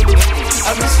Polini.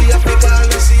 I me see Africa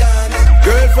when she honey.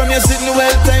 Girl from you sitting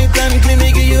well tight and clean,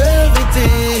 me give you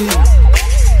everything.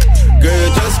 Girl,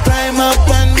 just climb up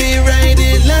and me ride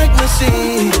it like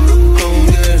machine. Oh,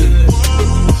 girl.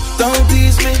 Don't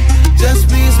tease me, just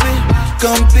please me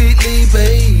completely,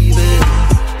 baby.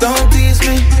 Don't tease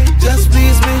me, just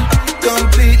please me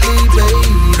completely, baby.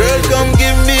 Girl, come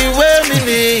give me where me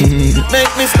need. Make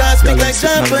me start speak like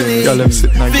Japanese.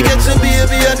 Forget your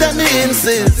baby, that me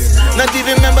insist. Not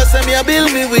even remember, say me, I build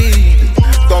me weed.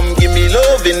 Come give me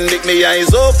loving, make me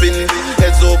eyes open.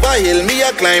 Heads over hill, me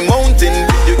a climb mountain.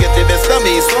 You get the best of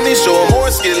me, so me show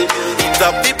more skill. Eat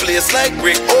up the place like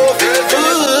brick oven.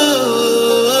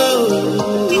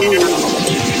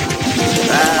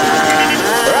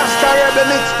 Rasta Rebel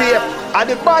mixtape, and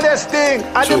the baddest thing,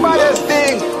 and the baddest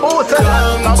thing. Who said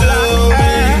come to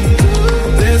me?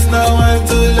 There's no one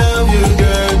to love you,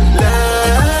 girl,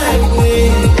 like me.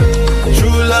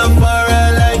 True love for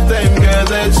a lifetime, girl,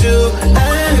 that you.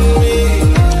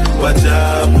 What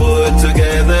y'all put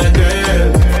together, girl.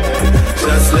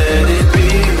 Just let it be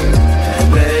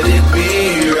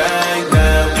right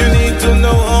now. You need to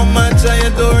know how much I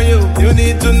adore you. You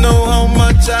need to know how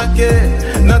much I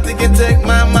care. Nothing can take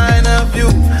my mind off you.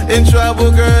 In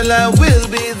trouble, girl, I will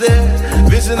be there.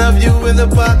 Vision of you in the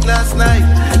park last night.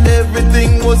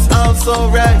 Everything was all so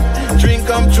right. Dream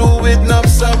come true with no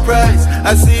surprise.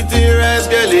 I see to your eyes,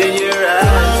 girl, in your eyes.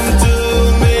 Come to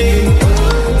me.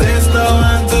 There's no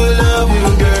one to love you,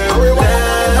 girl.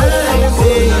 Like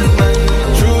me.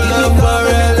 True love for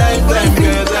a lifetime,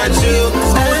 girl, that you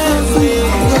and me.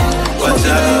 What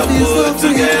y'all put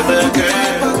together,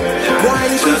 girl.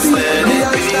 Just let it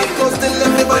be.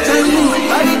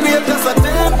 I regret just a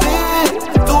tempting.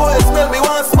 Do I smell me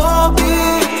one smoky?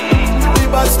 The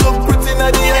bus look pretty na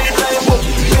the end time.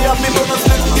 Me and me gonna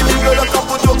slip, give me girl a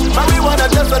couple jokes. Marijuana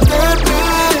just a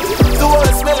tempting. Do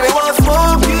I smell me one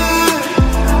smoky?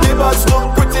 The bus look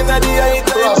pretty na the end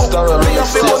time. Me and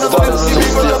me gonna slip, give me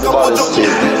girl a couple jokes.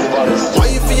 Why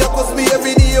if you cause me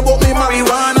every day about me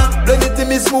marijuana? Blend it in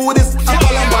me smoothies,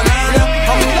 apple and banana.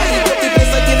 I'm like the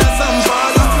place like in a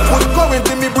Zambala. Put current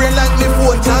in me brain like me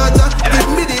phone charger. Give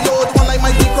me the load one like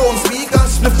my crown speaker.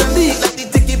 Sniff the leak like the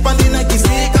ticket on the Nike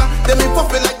sneaker. Then me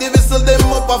puff it like the whistle, them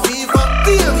up a fever.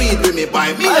 Deal me with me,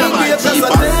 buy me a buy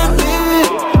cheaper.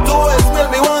 Do I smell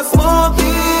me one smoky?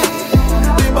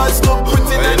 The bad stuff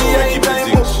pretty in the eye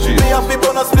time. Me have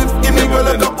people on a slip, give me girl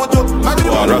a couple jokes.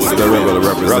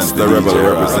 Rasta Rebel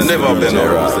represent. Never been a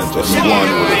represent. Just one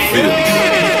with the field.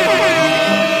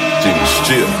 Things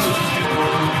chill.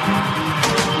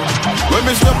 When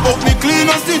me step up, me clean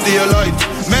as the daylight.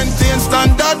 Maintain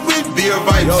standard with beer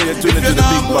vibes. Yo, you're tuning to the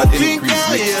Big Bad Increase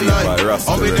mixtape by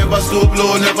Rasta And we Rebel. never stoop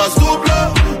low, never stoop low.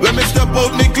 When me step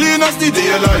out, me clean as the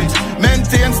daylight.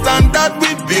 Maintain standard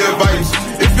with beer vibes.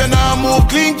 If you not move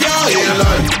clean, can't hear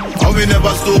light. And we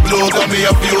never stoop low, cause me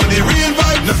a feel the real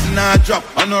vibe. Nothing I drop,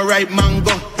 I no right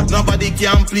mango. Nobody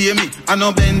can play me, I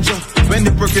no benjo. When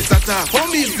the profit attack, for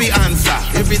me fi answer.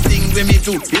 Everything when me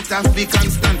do, it have be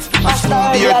constant. I show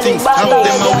their things, have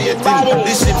them a waiting.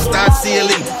 The ship start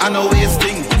sailing, I no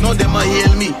wasting. No them a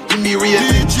hail me, give me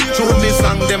rating. Through me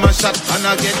song, them a shot, and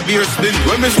I get beer spin.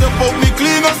 When me step out, me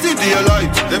clean as the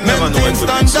daylight. Them maintain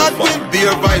standard with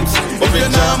beer vibes. If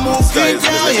you not move, can't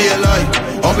hear light.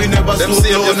 And we never slow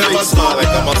down, never slow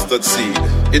like a mustard seed.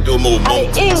 It do move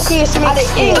mountains. Increase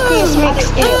mixtape.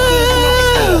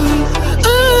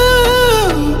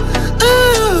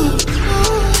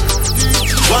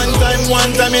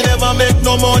 One time, me never make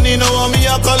no money. Now me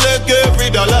a collect every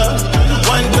dollar.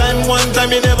 One time,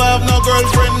 me never have no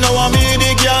girlfriend. Now me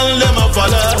the girl them a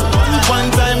follow.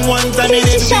 One time, me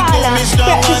didn't think me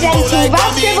strong and go like a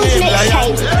Representing Ross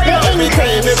Rebel's mixtape, The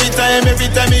Every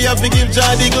time me have to give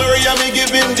Jah the glory and me give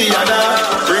him the honor.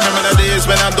 Remember the days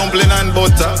when I'm dumpling and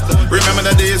butter. Remember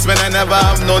the days when I never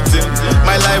have nothing.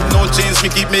 My life no change, me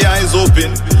keep me eyes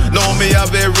open. Now me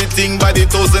have everything by the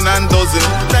thousand and dozen.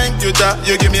 Thank you, Jah,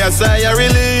 you give me a sigh of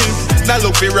relief. Now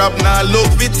look for rap, now look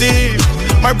for thief.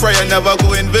 My prayer never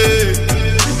go in vain.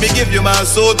 Me give you my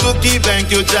soul to keep, thank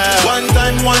you, Jah. One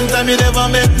time, you never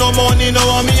make no money.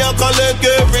 Now me a collect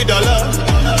every dollar.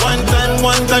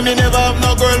 One time, you never have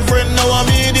no girlfriend. Now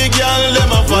me the girl,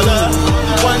 them a follow.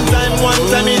 One time,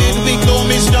 you did big, know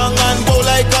me strong and bold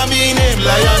like a me name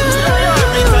lion.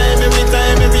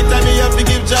 Every time, you have to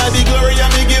give Jah the glory and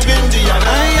me give him the honor.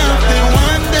 I have to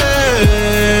wonder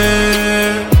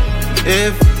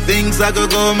if things are gonna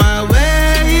go my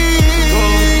way. Go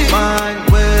my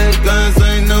way, 'cause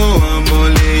I know I'm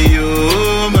only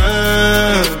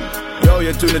human. Yo,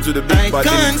 you're tuning to the big bad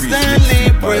constantly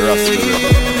pray.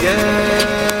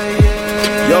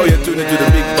 Yo, you're tuning to the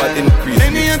big bad increase.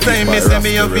 Many a time me say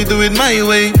me have to do it my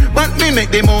way, but me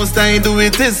make the most I do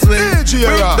it this way.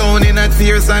 Break down in a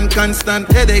tears and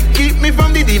constant headache. Keep me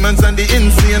from the demons and the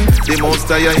insane. The most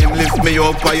I him lift me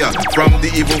up higher. From the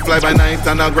evil fly by night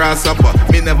and a grasshopper.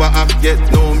 Me never act yet,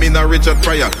 no, me not Richard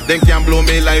Pryor. Them can blow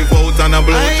me life out and a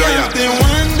blow dryer. I have to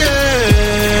wonder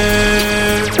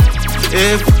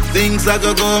if things are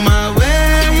gonna go my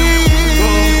way. Go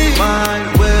my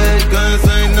way, 'cause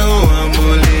I know I'm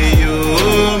only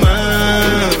human.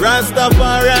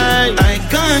 Rastafari, I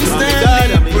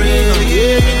constantly pray.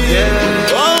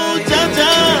 Yeah. Oh,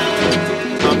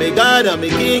 Jah, I'm a God, I'm a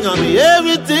King, I'm a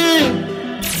everything.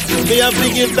 Me have to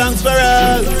give thanks for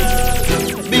all,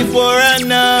 before and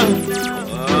now.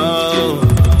 Oh.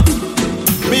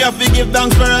 Me have to give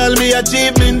thanks for all me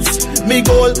achievements. Me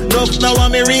goal, enough now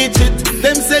and me reach it.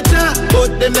 Them say Jah,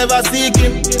 but them never seek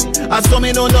him. As some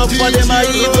me know enough for them are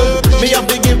evil. Me have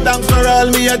to give thanks for all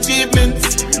me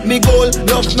achievements. Me goal,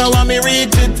 enough now and me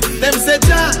reach it. Them say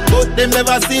Jah, but them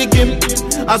never seek him.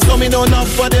 As some me know enough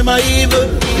for them are evil.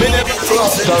 Me never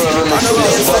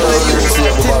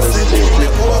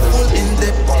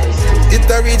it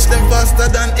a reach them faster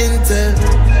than Intel.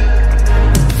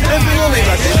 Everyone we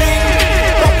got the link.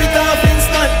 Pop it off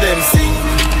instant, them sing.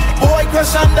 Boy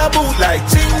crush on the boot like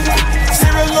ching.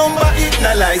 Serial number it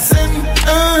na license.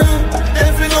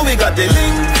 Everyone we got the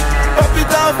link. Pop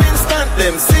it off instant,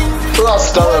 them sing.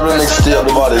 Rasta Rebel Mixtape,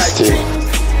 everybody's team.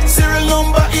 Serial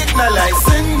number it na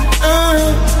license.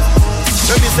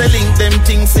 When me say link them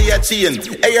things say a chain.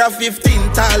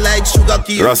 AR-15 tall like sugar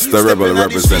cane. Rasta Rebel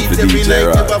represent the DJ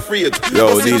Rod.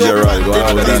 Yo, DJ Rod, go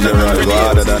harder than them, go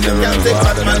harder than them, go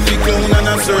harder than them.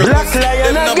 Black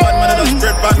Lion again,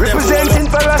 representing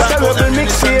for Rasta Rebel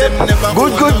Mixtape.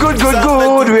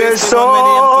 Good, we're so